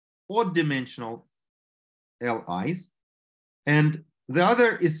odd dimensional Li's, and the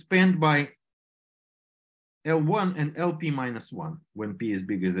other is spanned by L1 and LP minus 1 when P is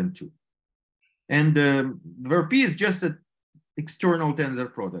bigger than 2. And ver P is just an external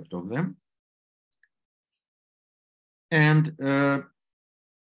tensor product of them. And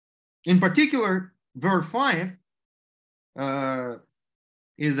in particular, ver 5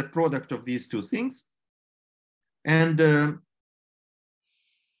 is a product of these two things. And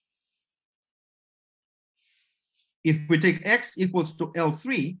if we take X equals to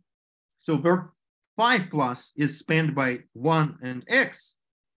L3, so ver 5 plus is spanned by 1 and X,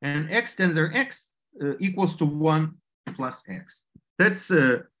 and x tensor x equals to 1 plus x. That's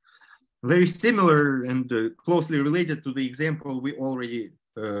very similar and closely related to the example we already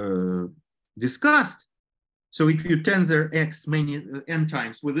discussed. So if you tensor x many n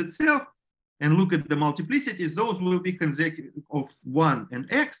times with itself and look at the multiplicities, those will be consecutive of 1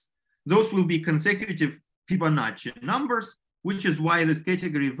 and x. Those will be consecutive Fibonacci numbers, which is why this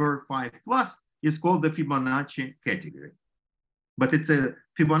category ver5 plus is called the Fibonacci category. But it's a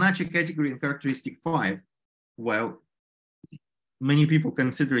Fibonacci category in characteristic 5, while many people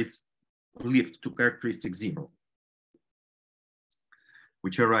consider it's lift to characteristic 0,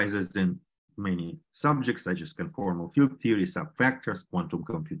 which arises in many subjects such as conformal field theory, subfactors, quantum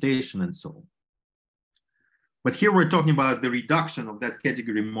computation, and so on. But here we're talking about the reduction of that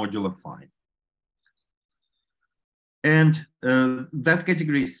category modular 5. And that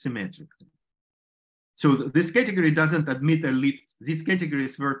category is symmetric. So this category doesn't admit a lift. These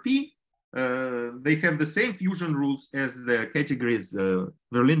categories were P. They have the same fusion rules as the categories,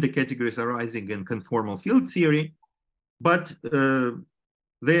 Verlinde categories arising in conformal field theory, but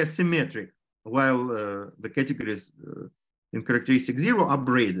they are symmetric, while the categories in characteristic 0 are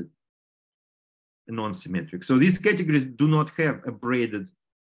braided, non-symmetric. So these categories do not have a braided,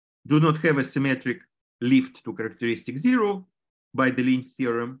 do not have a symmetric lift to characteristic 0 by Delign's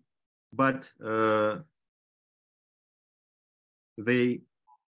theorem, but they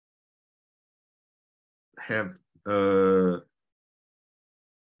have a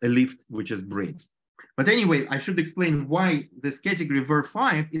lift which is braided. But anyway, I should explain why this category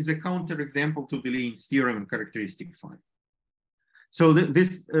ver5 is a counterexample to Delign's theorem in characteristic 5. So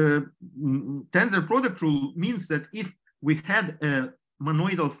this tensor product rule means that if we had a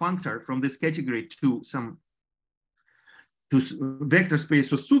monoidal functor from this category to some vector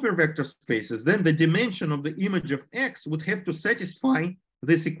space or super vector spaces, then the dimension of the image of x would have to satisfy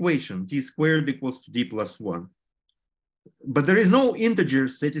this equation, d squared equals to d plus 1. But there is no integer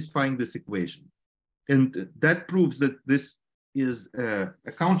satisfying this equation. And that proves that this is a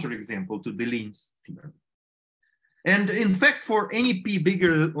counterexample to Delign's theorem. And in fact, for any p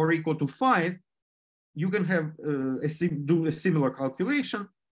bigger or equal to 5, you can have do a similar calculation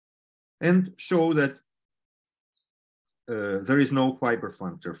and show that there is no fiber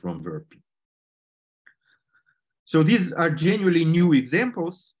functor from ver p. So these are genuinely new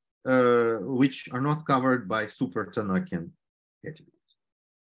examples, which are not covered by super Tanakian categories.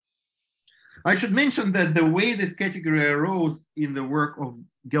 I should mention that the way this category arose in the work of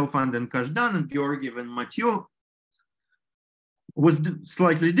Gelfand and Kazhdan and Georgiev and Mathieu was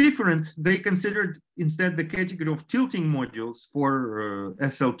slightly different. They considered instead the category of tilting modules for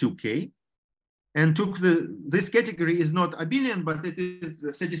SL2K and took this category is not abelian, but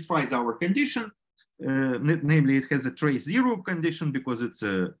it satisfies our condition. Namely, it has a trace 0 condition because it's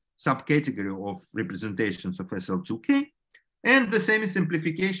a subcategory of representations of SL2K. And the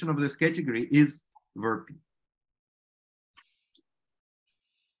semi-simplification of this category is ver p.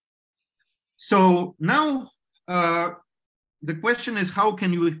 So now the question is, how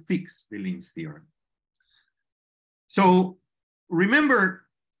can you fix Delign's theorem? So remember,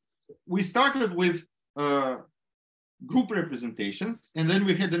 we started with group representations, and then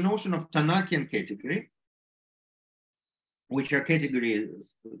we had the notion of Tanakian category, which are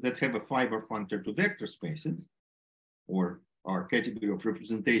categories that have a fiber functor to vector spaces, or are category of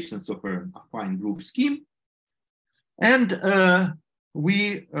representations of a affine group scheme. And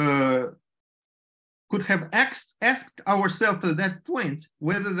we could have asked ourselves at that point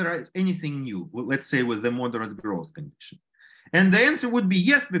whether there is anything new, let's say with the moderate growth condition. And the answer would be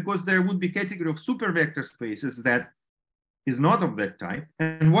yes, because there would be category of super vector spaces that is not of that type.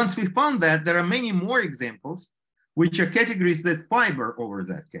 And once we found that, there are many more examples, which are categories that fiber over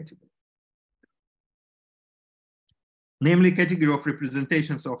that category. Namely, category of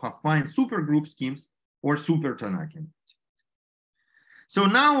representations of affine supergroup schemes or super Tanakian. So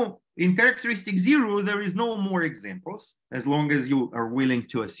now in characteristic 0, there is no more examples, as long as you are willing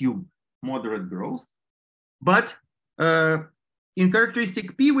to assume moderate growth. But in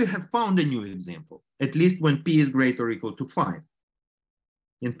characteristic P, we have found a new example, at least when P is greater or equal to 5.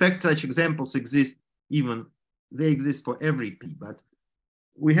 In fact, such examples exist they exist for every P, but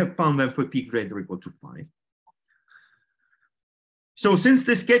we have found them for P greater or equal to 5. So since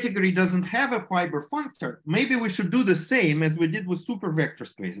this category doesn't have a fiber functor, maybe we should do the same as we did with super vector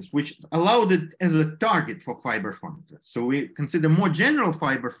spaces, which allowed it as a target for fiber functors. So we consider more general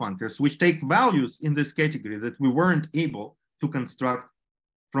fiber functors, which take values in this category that we weren't able to construct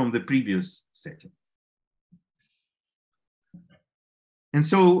from the previous setting. And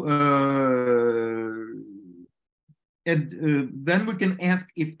so then we can ask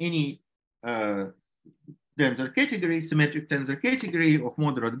if any tensor category, symmetric tensor category of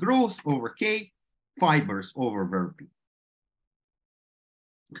moderate growth over K, fibers over ver P.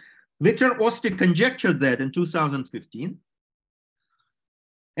 Victor Ostrich conjectured that in 2015,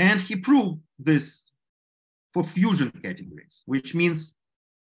 and he proved this for fusion categories, which means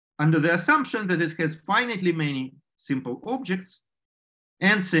under the assumption that it has finitely many simple objects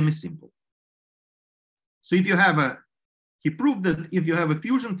and semi-simple. So if you have he proved that if you have a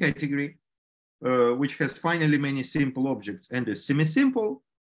fusion category, which has finitely many simple objects and is semi-simple,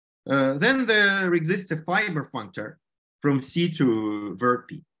 then there exists a fiber functor from C to ver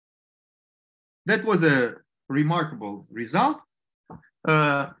P. That was a remarkable result,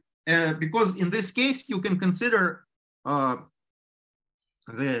 because in this case, you can consider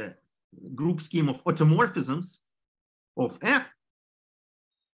the group scheme of automorphisms of F,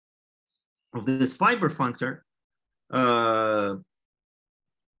 of this fiber functor,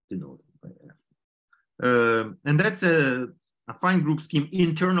 denoted by F. And that's a fine group scheme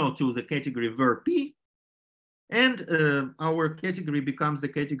internal to the category ver P. And our category becomes the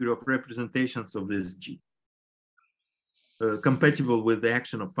category of representations of this G, compatible with the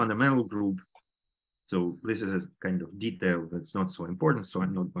action of fundamental group. So this is a kind of detail that's not so important, so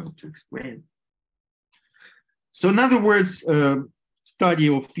I'm not going to explain. So in other words, study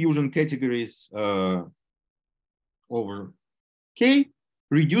of fusion categories over K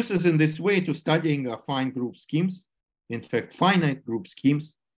reduces in this way to studying affine group schemes, in fact, finite group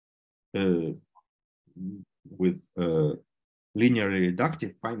schemes with linearly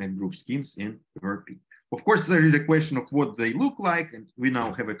reductive finite group schemes in ver P. Of course, there is a question of what they look like, and we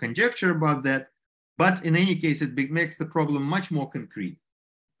now have a conjecture about that. But in any case, it makes the problem much more concrete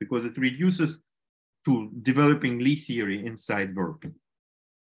because it reduces to developing Lie theory inside ver P.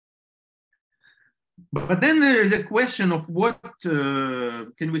 But then there is a question of what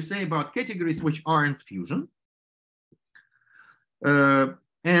can we say about categories which aren't fusion.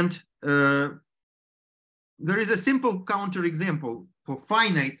 There is a simple counterexample for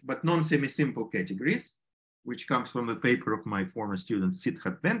finite but non-semi-simple categories, which comes from the paper of my former student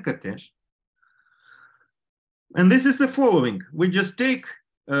Siddharth Venkatesh. And this is the following. We just take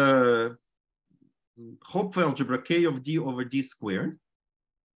Hopf algebra K of D over D squared,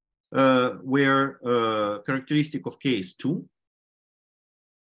 where characteristic of K is 2.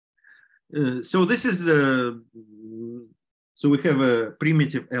 So this is, so we have a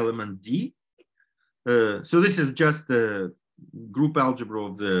primitive element D. So this is just the group algebra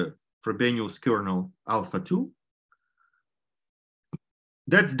of the Frobenius kernel alpha 2.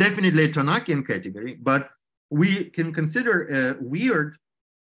 That's definitely a Tannakian category, but we can consider a weird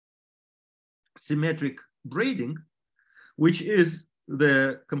symmetric braiding, which is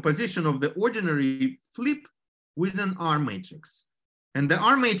the composition of the ordinary flip with an R matrix. And the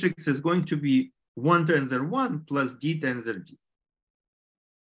R matrix is going to be 1 tensor 1 plus D tensor D.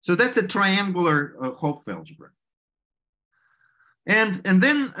 So that's a triangular Hopf algebra. And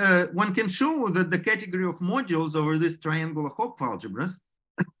then one can show that the category of modules over this triangular Hopf algebra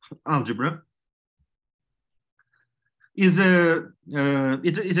is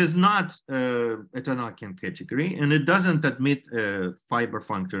it is not a Tannakian category, and it doesn't admit a fiber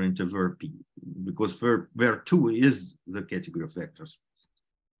functor into ver P, because ver 2 is the category of vector space.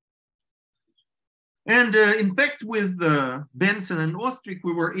 And in fact, with Benson and Ostrich,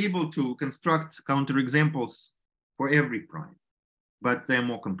 we were able to construct counterexamples for every prime, but they're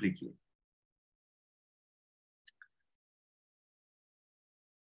more complicated.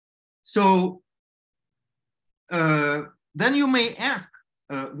 So then you may ask,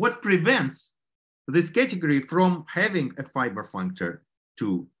 what prevents this category from having a fiber functor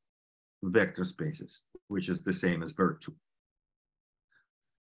to vector spaces, which is the same as ver 2?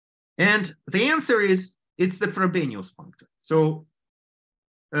 And the answer is, it's the Frobenius functor. So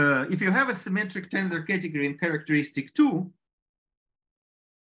if you have a symmetric tensor category in characteristic 2,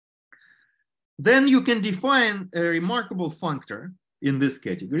 then you can define a remarkable functor in this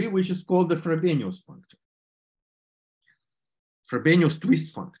category, which is called the Frobenius functor, Frobenius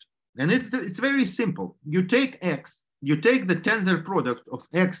twist functor. And it's very simple. You take X, you take the tensor product of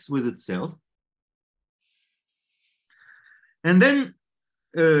X with itself, and then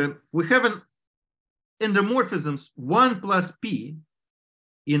we have an endomorphisms 1 plus P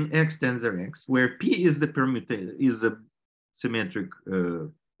in X tensor X, where P is the permutation, is the symmetric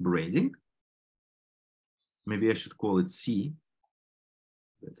braiding. Maybe I should call it C.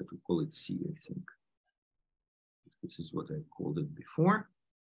 Better to call it C, I think. This is what I called it before.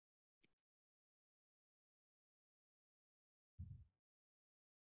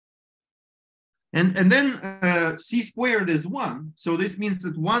 And then c squared is 1. So this means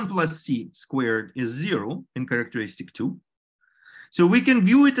that 1 plus c squared is 0 in characteristic 2. So we can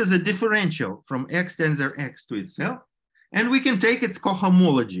view it as a differential from x tensor x to itself. And we can take its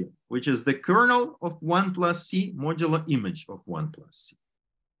cohomology, which is the kernel of 1 plus c modular image of 1 plus c.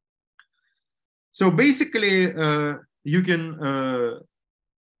 So basically, you can,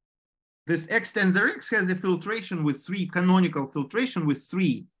 this x tensor x has a filtration with canonical filtration with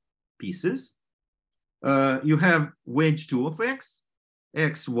 3 pieces. You have wedge 2 of x,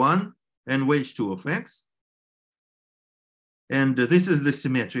 x1, and wedge 2 of x. And this is the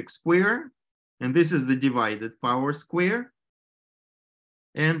symmetric square, and this is the divided power square.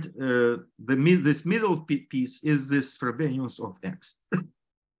 And this middle piece is this Frobenius of x.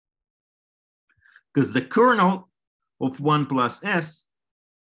 Because the kernel of 1 plus s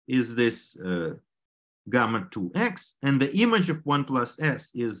is this gamma 2x, and the image of 1 plus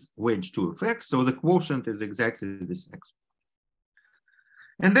s is wedge 2 of x, so the quotient is exactly this x.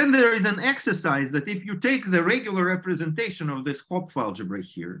 And then there is an exercise that if you take the regular representation of this Hopf algebra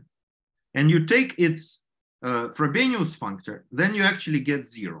here, and you take its Frobenius functor, then you actually get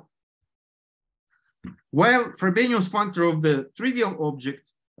 0. While Frobenius functor of the trivial object,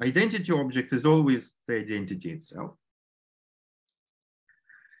 identity object, is always the identity itself.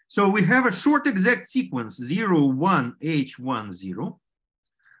 So we have a short exact sequence 0, 1, H, 1, 0.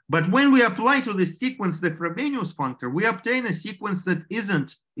 But when we apply to this sequence the Frobenius functor, we obtain a sequence that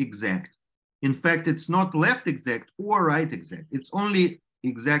isn't exact. In fact, it's not left exact or right exact. It's only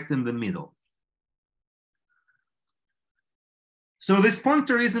exact in the middle. So this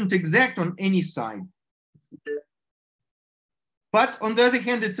functor isn't exact on any side. But on the other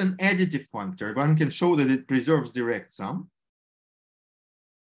hand, it's an additive functor. One can show that it preserves direct sum.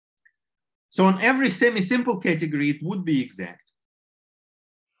 So on every semi-simple category, it would be exact.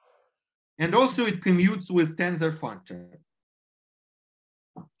 And also it commutes with tensor functor.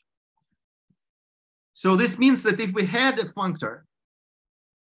 So this means that if we had a functor,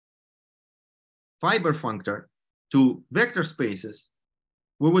 fiber functor, to vector spaces,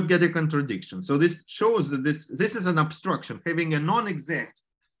 we would get a contradiction. So this shows that this is an obstruction. Having a non-exact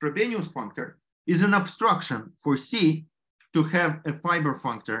Frobenius functor is an obstruction for C to have a fiber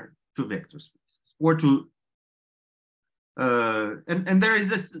functor to vector spaces, or to and there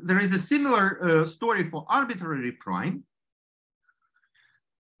is a similar story for arbitrary prime.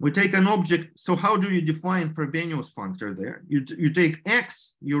 We take an object. So how do you define Frobenius functor there? You take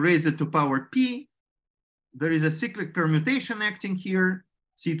x, you raise it to power p. There is a cyclic permutation acting here.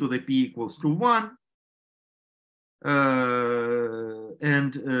 C to the p equals to 1.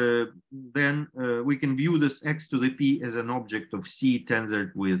 Then we can view this x to the p as an object of C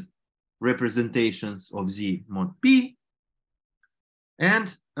tensored with representations of Z mod p.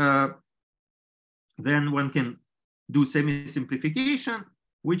 And then one can do semi-simplification,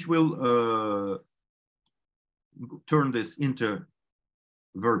 which will turn this into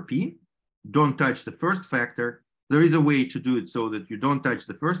ver p. Don't touch the first factor. There is a way to do it so that you don't touch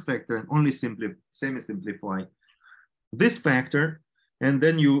the first factor and only semi-simplify this factor. And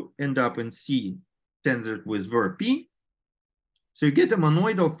then you end up in C tensored with ver p. So you get a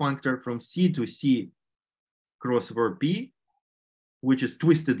monoidal functor from C to C cross ver p, which is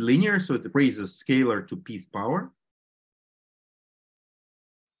twisted linear, so it raises scalar to pth power.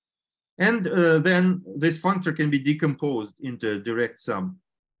 And then this functor can be decomposed into a direct sum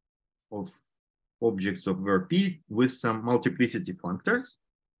of objects of ver p with some multiplicity functors.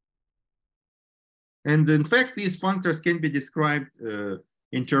 And in fact, these functors can be described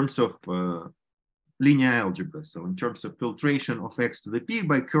in terms of linear algebra. So in terms of filtration of x to the p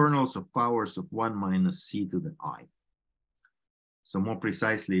by kernels of powers of 1 minus c to the I. So more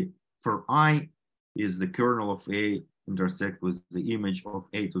precisely, for I is the kernel of A intersect with the image of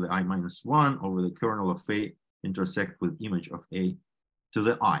A to the I minus 1 over the kernel of A intersect with image of A to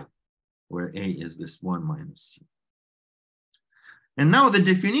the I, where A is this 1 minus C. And now the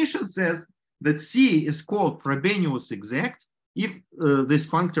definition says that C is called Frobenius exact if this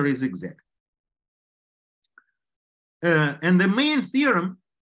functor is exact. And the main theorem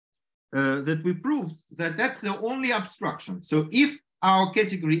that we proved that that's the only obstruction. So if our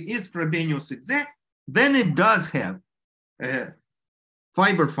category is Frobenius exact, then it does have a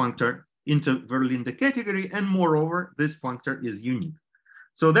fiber functor into Verlinde category, and moreover, this functor is unique.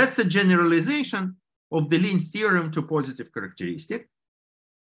 So that's a generalization of the Linz theorem to positive characteristic.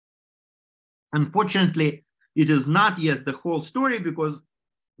 Unfortunately, it is not yet the whole story, because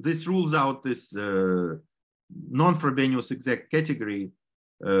this rules out this non-Frobenius exact category,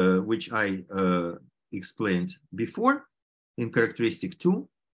 which I explained before in characteristic 2.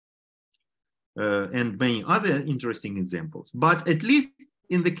 and many other interesting examples. But at least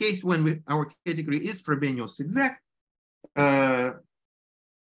in the case when our category is Frobenius exact,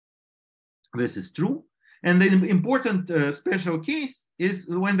 this is true. And the important special case is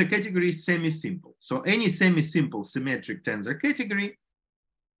when the category is semi-simple. So any semi-simple symmetric tensor category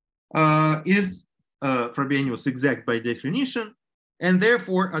is Frobenius exact by definition, and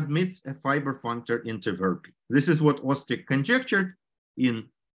therefore admits a fiber functor into VRP. This is what Ostrich conjectured in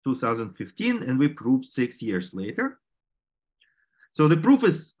 2015, and we proved 6 years later. So the proof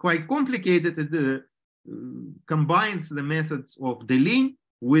is quite complicated. It combines the methods of Deligne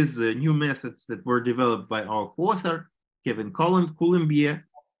with the new methods that were developed by our co-author, Kevin Colombier.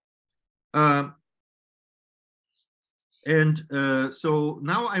 So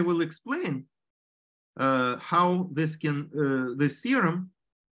now I will explain how this theorem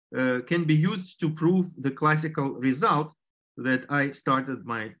can be used to prove the classical result that I started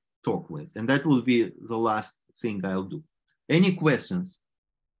my talk with. And that will be the last thing I'll do. Any questions?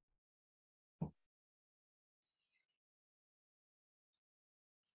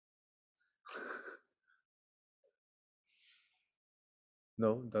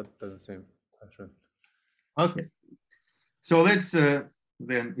 No, that's the same question. Okay, so let's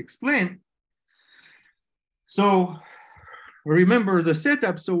then explain. So remember the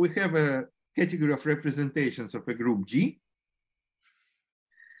setup. So we have a category of representations of a group G.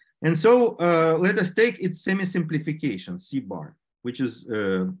 And so let us take its semi-simplification, C bar, which is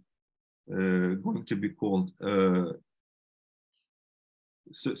going to be called,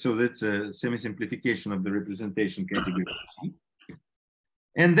 so that's a semi-simplification of the representation category of G.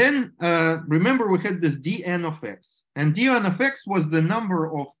 And then remember we had this dn of x, and dn of x was the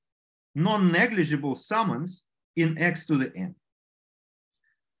number of non-negligible summands in x to the n.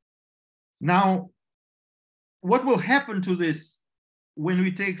 Now, what will happen to this when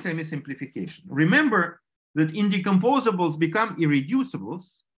we take semi-simplification? Remember that indecomposables become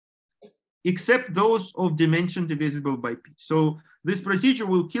irreducibles, except those of dimension divisible by p. So this procedure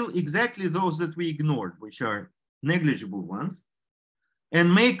will kill exactly those that we ignored, which are negligible ones,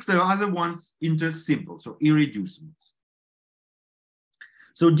 and make the other ones into simple, so irreducibles.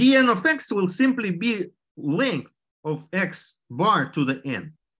 So dn of x will simply be length of x bar to the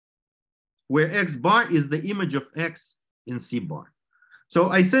n, where x bar is the image of x in C bar. So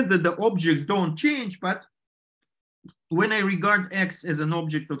I said that the objects don't change, but when I regard x as an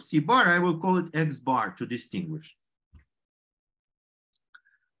object of C bar, I will call it x bar to distinguish.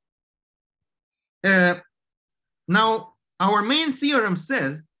 Now, our main theorem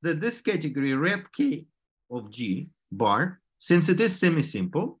says that this category rep K of G bar, since it is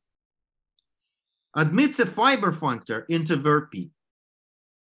semi-simple, admits a fiber functor into VRP.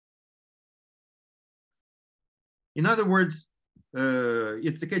 In other words,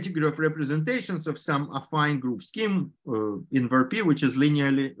 it's a category of representations of some affine group scheme in VRP, which is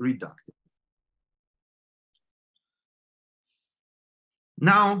linearly reductive.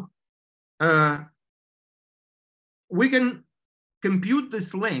 Now, we can compute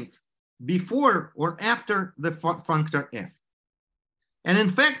this length before or after the functor f. And in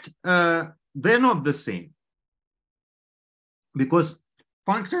fact, they're not the same, because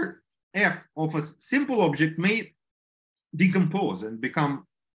functor f of a simple object may decompose and become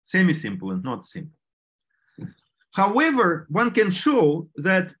semi-simple and not simple. However, one can show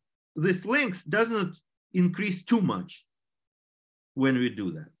that this length does not increase too much when we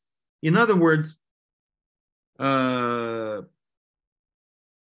do that. In other words,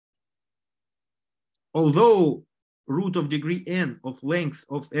 although root of degree n of length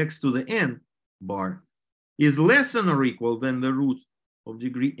of x to the n bar is less than or equal than the root of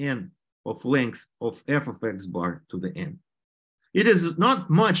degree n of length of f of x bar to the n, it is not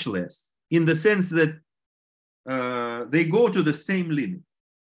much less in the sense that they go to the same limit.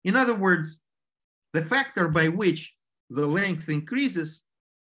 In other words, the factor by which the length increases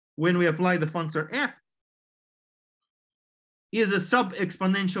when we apply the functor f is a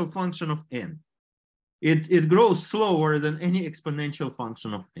sub-exponential function of n. It grows slower than any exponential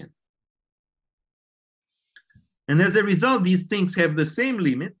function of n. And as a result, these things have the same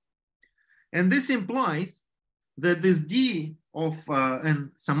limit. And this implies that this d of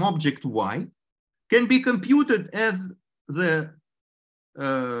and some object y can be computed as the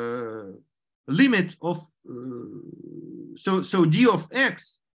limit of, so d of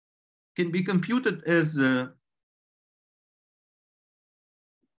x can be computed as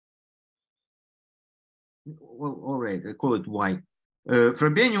well, all right, I call it y.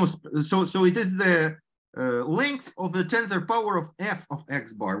 Frobenius, so it is the length of the tensor power of f of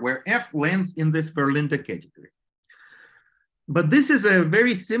x bar, where f lands in this Verlinde category. But this is a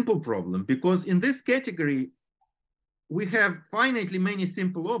very simple problem, because in this category, we have finitely many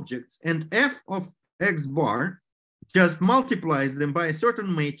simple objects, and f of x bar just multiplies them by a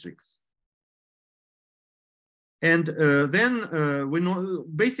certain matrix. And then we know,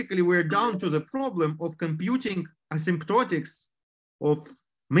 basically, we're down to the problem of computing asymptotics of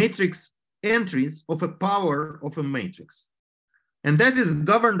matrix entries of a power of a matrix. And that is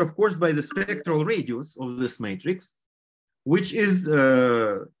governed, of course, by the spectral radius of this matrix, which is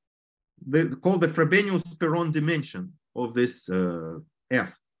called the Frobenius Perron dimension of this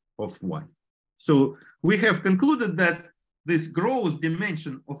f of y. So we have concluded that this gross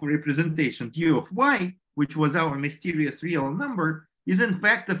dimension of a representation d of y, which was our mysterious real number, is in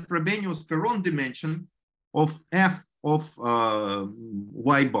fact the Frobenius Perron dimension of f of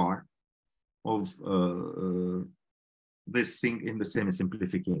y bar of this thing in the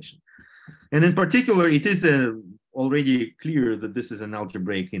semi-simplification. And in particular, it is already clear that this is an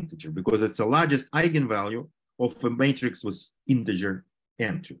algebraic integer, because it's the largest eigenvalue of a matrix with integer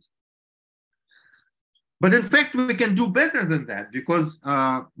entries. But in fact, we can do better than that, because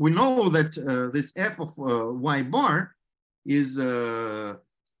we know that this f of y bar is a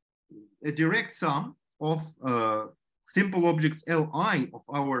direct sum of simple objects Li of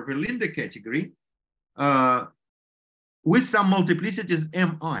our Verlinde category with some multiplicities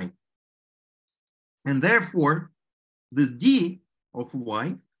Mi. And therefore, this d of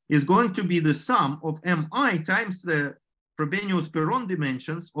y is going to be the sum of Mi times the Frobenius Perron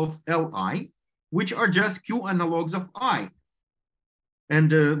dimensions of Li, which are just Q analogues of I.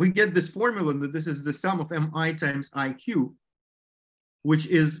 And we get this formula that this is the sum of Mi times IQ, which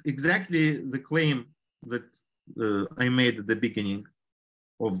is exactly the claim that I made at the beginning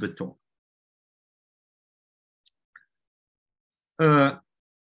of the talk.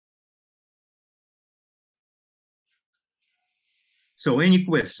 So any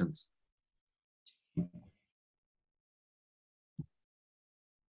questions?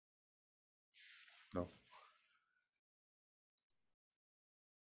 No.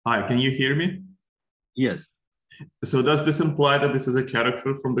 Hi, can you hear me? Yes. So does this imply that this is a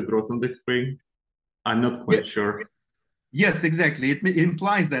character from the Grothendieck ring? I'm not quite sure. Yes, exactly. It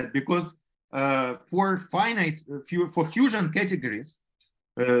implies that, because for finite, for fusion categories,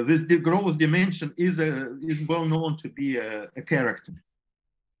 this gross dimension is well known to be a character.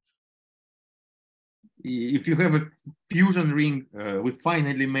 If you have a fusion ring with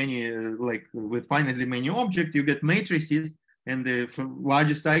finitely many objects, you get matrices, and the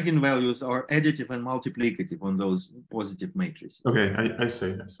largest eigenvalues are additive and multiplicative on those positive matrices. Okay, I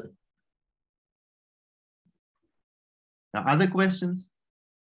see. Now, other questions?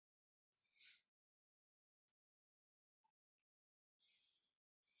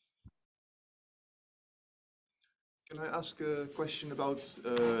 Can I ask a question about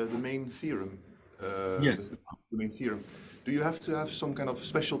the main theorem? Yes. The main theorem. Do you have to have some kind of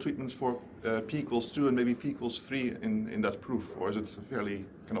special treatment for p equals 2 and maybe p equals 3 in that proof, or is it fairly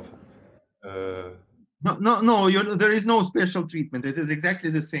kind of? No. There is no special treatment. It is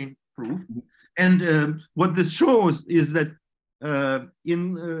exactly the same proof. And what this shows is that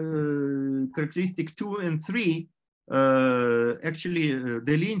in characteristic 2 and 3, actually,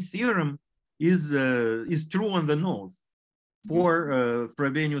 Delign's theorem is true on the nose for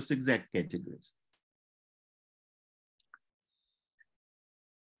Frobenius exact categories.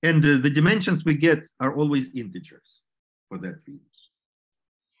 And the dimensions we get are always integers for that reason.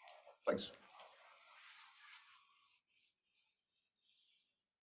 Thanks.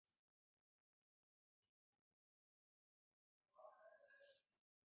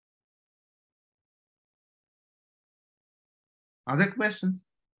 Other questions?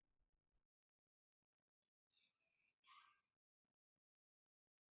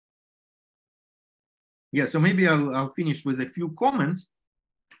 Yeah, so maybe I'll finish with a few comments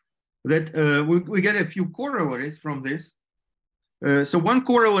that we get a few corollaries from this. So one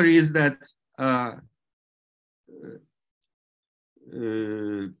corollary is that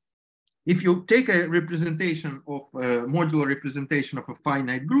if you take a representation of a modular representation of a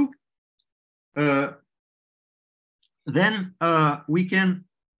finite group, then we can,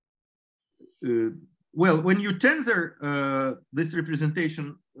 well, when you tensor this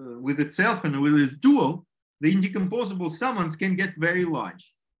representation with itself and with its dual, the indecomposable summands can get very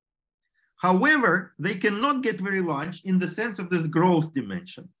large. However, they cannot get very large in the sense of this gross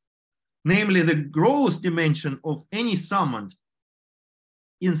dimension. Namely, the gross dimension of any summand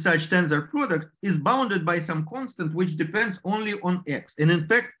in such tensor product is bounded by some constant which depends only on x. And in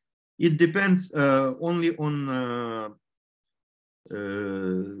fact, it depends only on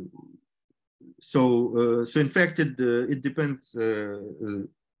So in fact, it depends.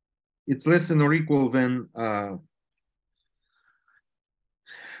 It's less than or equal than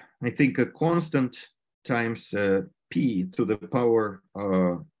I think a constant times p to the power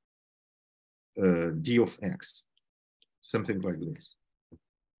d of x, something like this.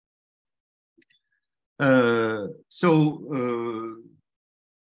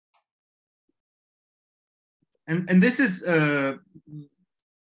 And this is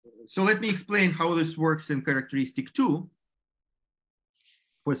so let me explain how this works in characteristic 2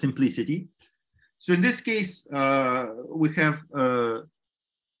 for simplicity. So in this case, we have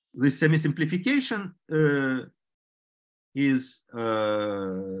this semi-simplification is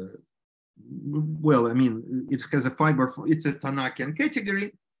well, I mean, it has a fiber, it's a Tannakian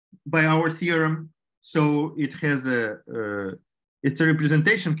category by our theorem. So it has it's a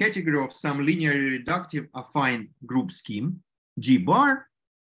representation category of some linearly reductive affine group scheme, G bar.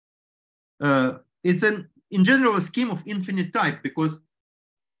 It's in general, a scheme of infinite type, because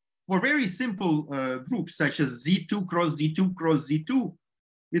for very simple groups such as Z2 cross Z2 cross Z2,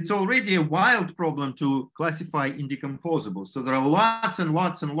 it's already a wild problem to classify indecomposable. So there are lots and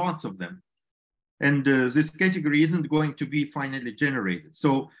lots and lots of them. And this category isn't going to be finitely generated.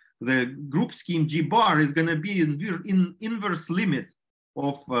 So the group scheme G bar is going to be in inverse limit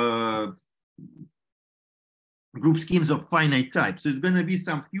of group schemes of finite type. So it's going to be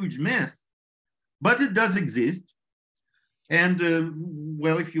some huge mess, but it does exist. And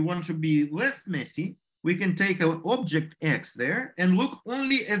well, if you want to be less messy, we can take an object X there and look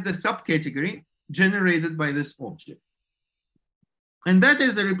only at the subcategory generated by this object. And that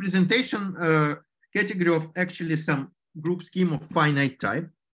is a representation category of actually some group scheme of finite type,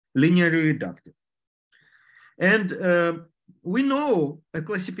 linearly reductive. And we know a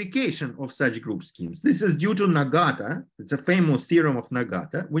classification of such group schemes. This is due to Nagata. It's a famous theorem of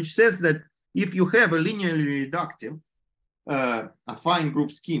Nagata, which says that if you have a linearly reductive affine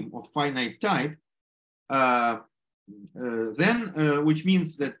group scheme of finite type, which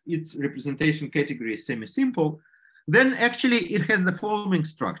means that its representation category is semi-simple, then actually it has the following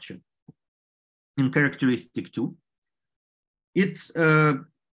structure in characteristic 2.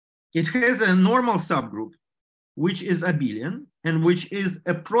 It has a normal subgroup, which is abelian, and which is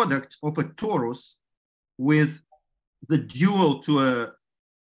a product of a torus with the dual to a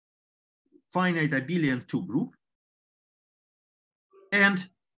finite abelian 2 group. And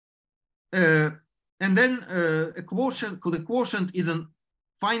then a quotient, the quotient is a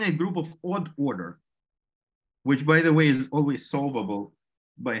finite group of odd order, which, by the way, is always solvable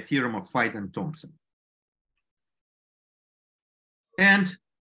by a theorem of Veit and Thompson. And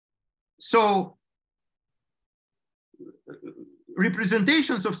so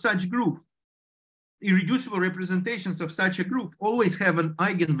representations of such group, irreducible representations of such a group, always have an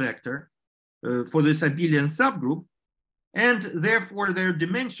eigenvector for this abelian subgroup, and therefore their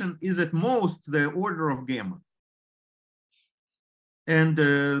dimension is at most the order of gamma. And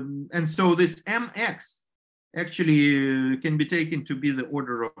so this mx actually can be taken to be the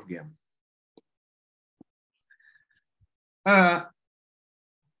order of gamma.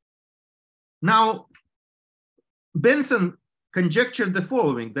 Now, Benson conjectured the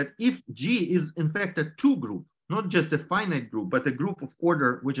following, that if G is in fact a 2 group, not just a finite group, but a group of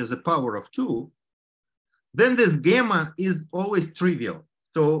order which is a power of 2, then this gamma is always trivial.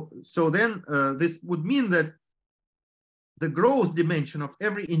 So then this would mean that the gross dimension of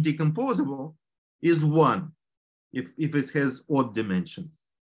every indecomposable is 1 if it has odd dimension.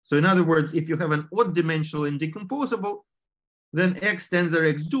 So in other words, if you have an odd dimensional indecomposable, then X tensor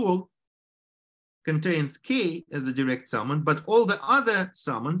X dual contains K as a direct summand, but all the other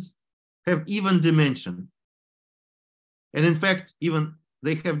summands have even dimension. And in fact, even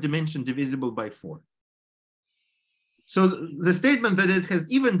they have dimension divisible by 4. So the statement that it has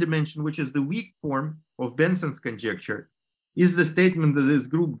even dimension, which is the weak form of Benson's conjecture, is the statement that this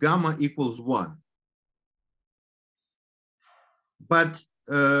group gamma equals 1. But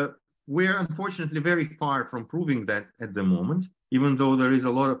we're unfortunately very far from proving that at the moment, even though there is a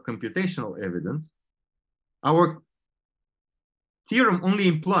lot of computational evidence. Our theorem only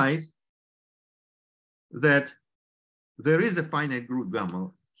implies that there is a finite group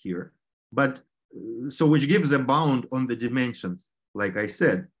gamma here, but so which gives a bound on the dimensions, like I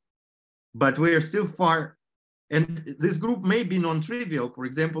said, but we are still far. And this group may be non-trivial. For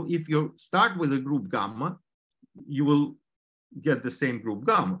example, if you start with a group gamma, you will get the same group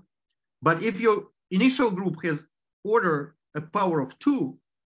gamma. But if your initial group has order a power of 2,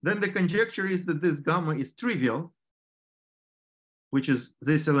 then the conjecture is that this gamma is trivial, which is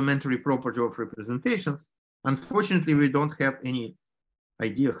this elementary property of representations. Unfortunately, we don't have any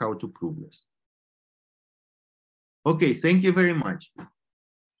idea how to prove this. Okay, thank you very much.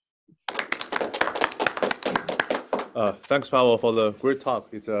 Thanks, Pavel, for the great talk.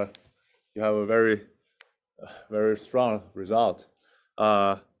 It's you have a very strong result.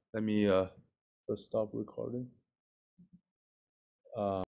 Let me first stop recording.